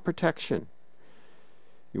doable. You want protection.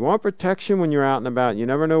 You want protection when you're out and about. You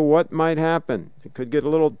never know what might happen. It could get a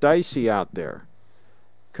little dicey out there.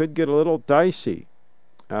 Could get a little dicey.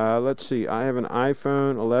 Let's see. I have an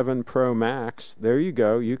iPhone 11 Pro Max. There you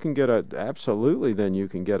go. You can get absolutely then you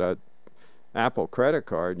can get a Apple credit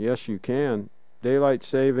card. Yes, you can. Daylight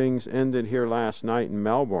savings ended here last night in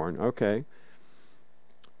Melbourne. Okay.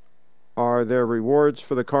 Are there rewards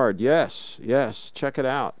for the card? Yes. Yes. Check it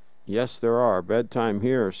out. Yes, there are. Bedtime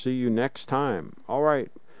here. See you next time. All right.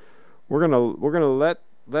 We're gonna let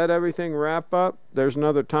everything wrap up. There's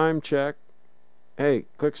another time check. Hey,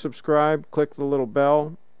 click subscribe, click the little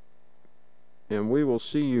bell, and we will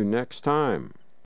see you next time.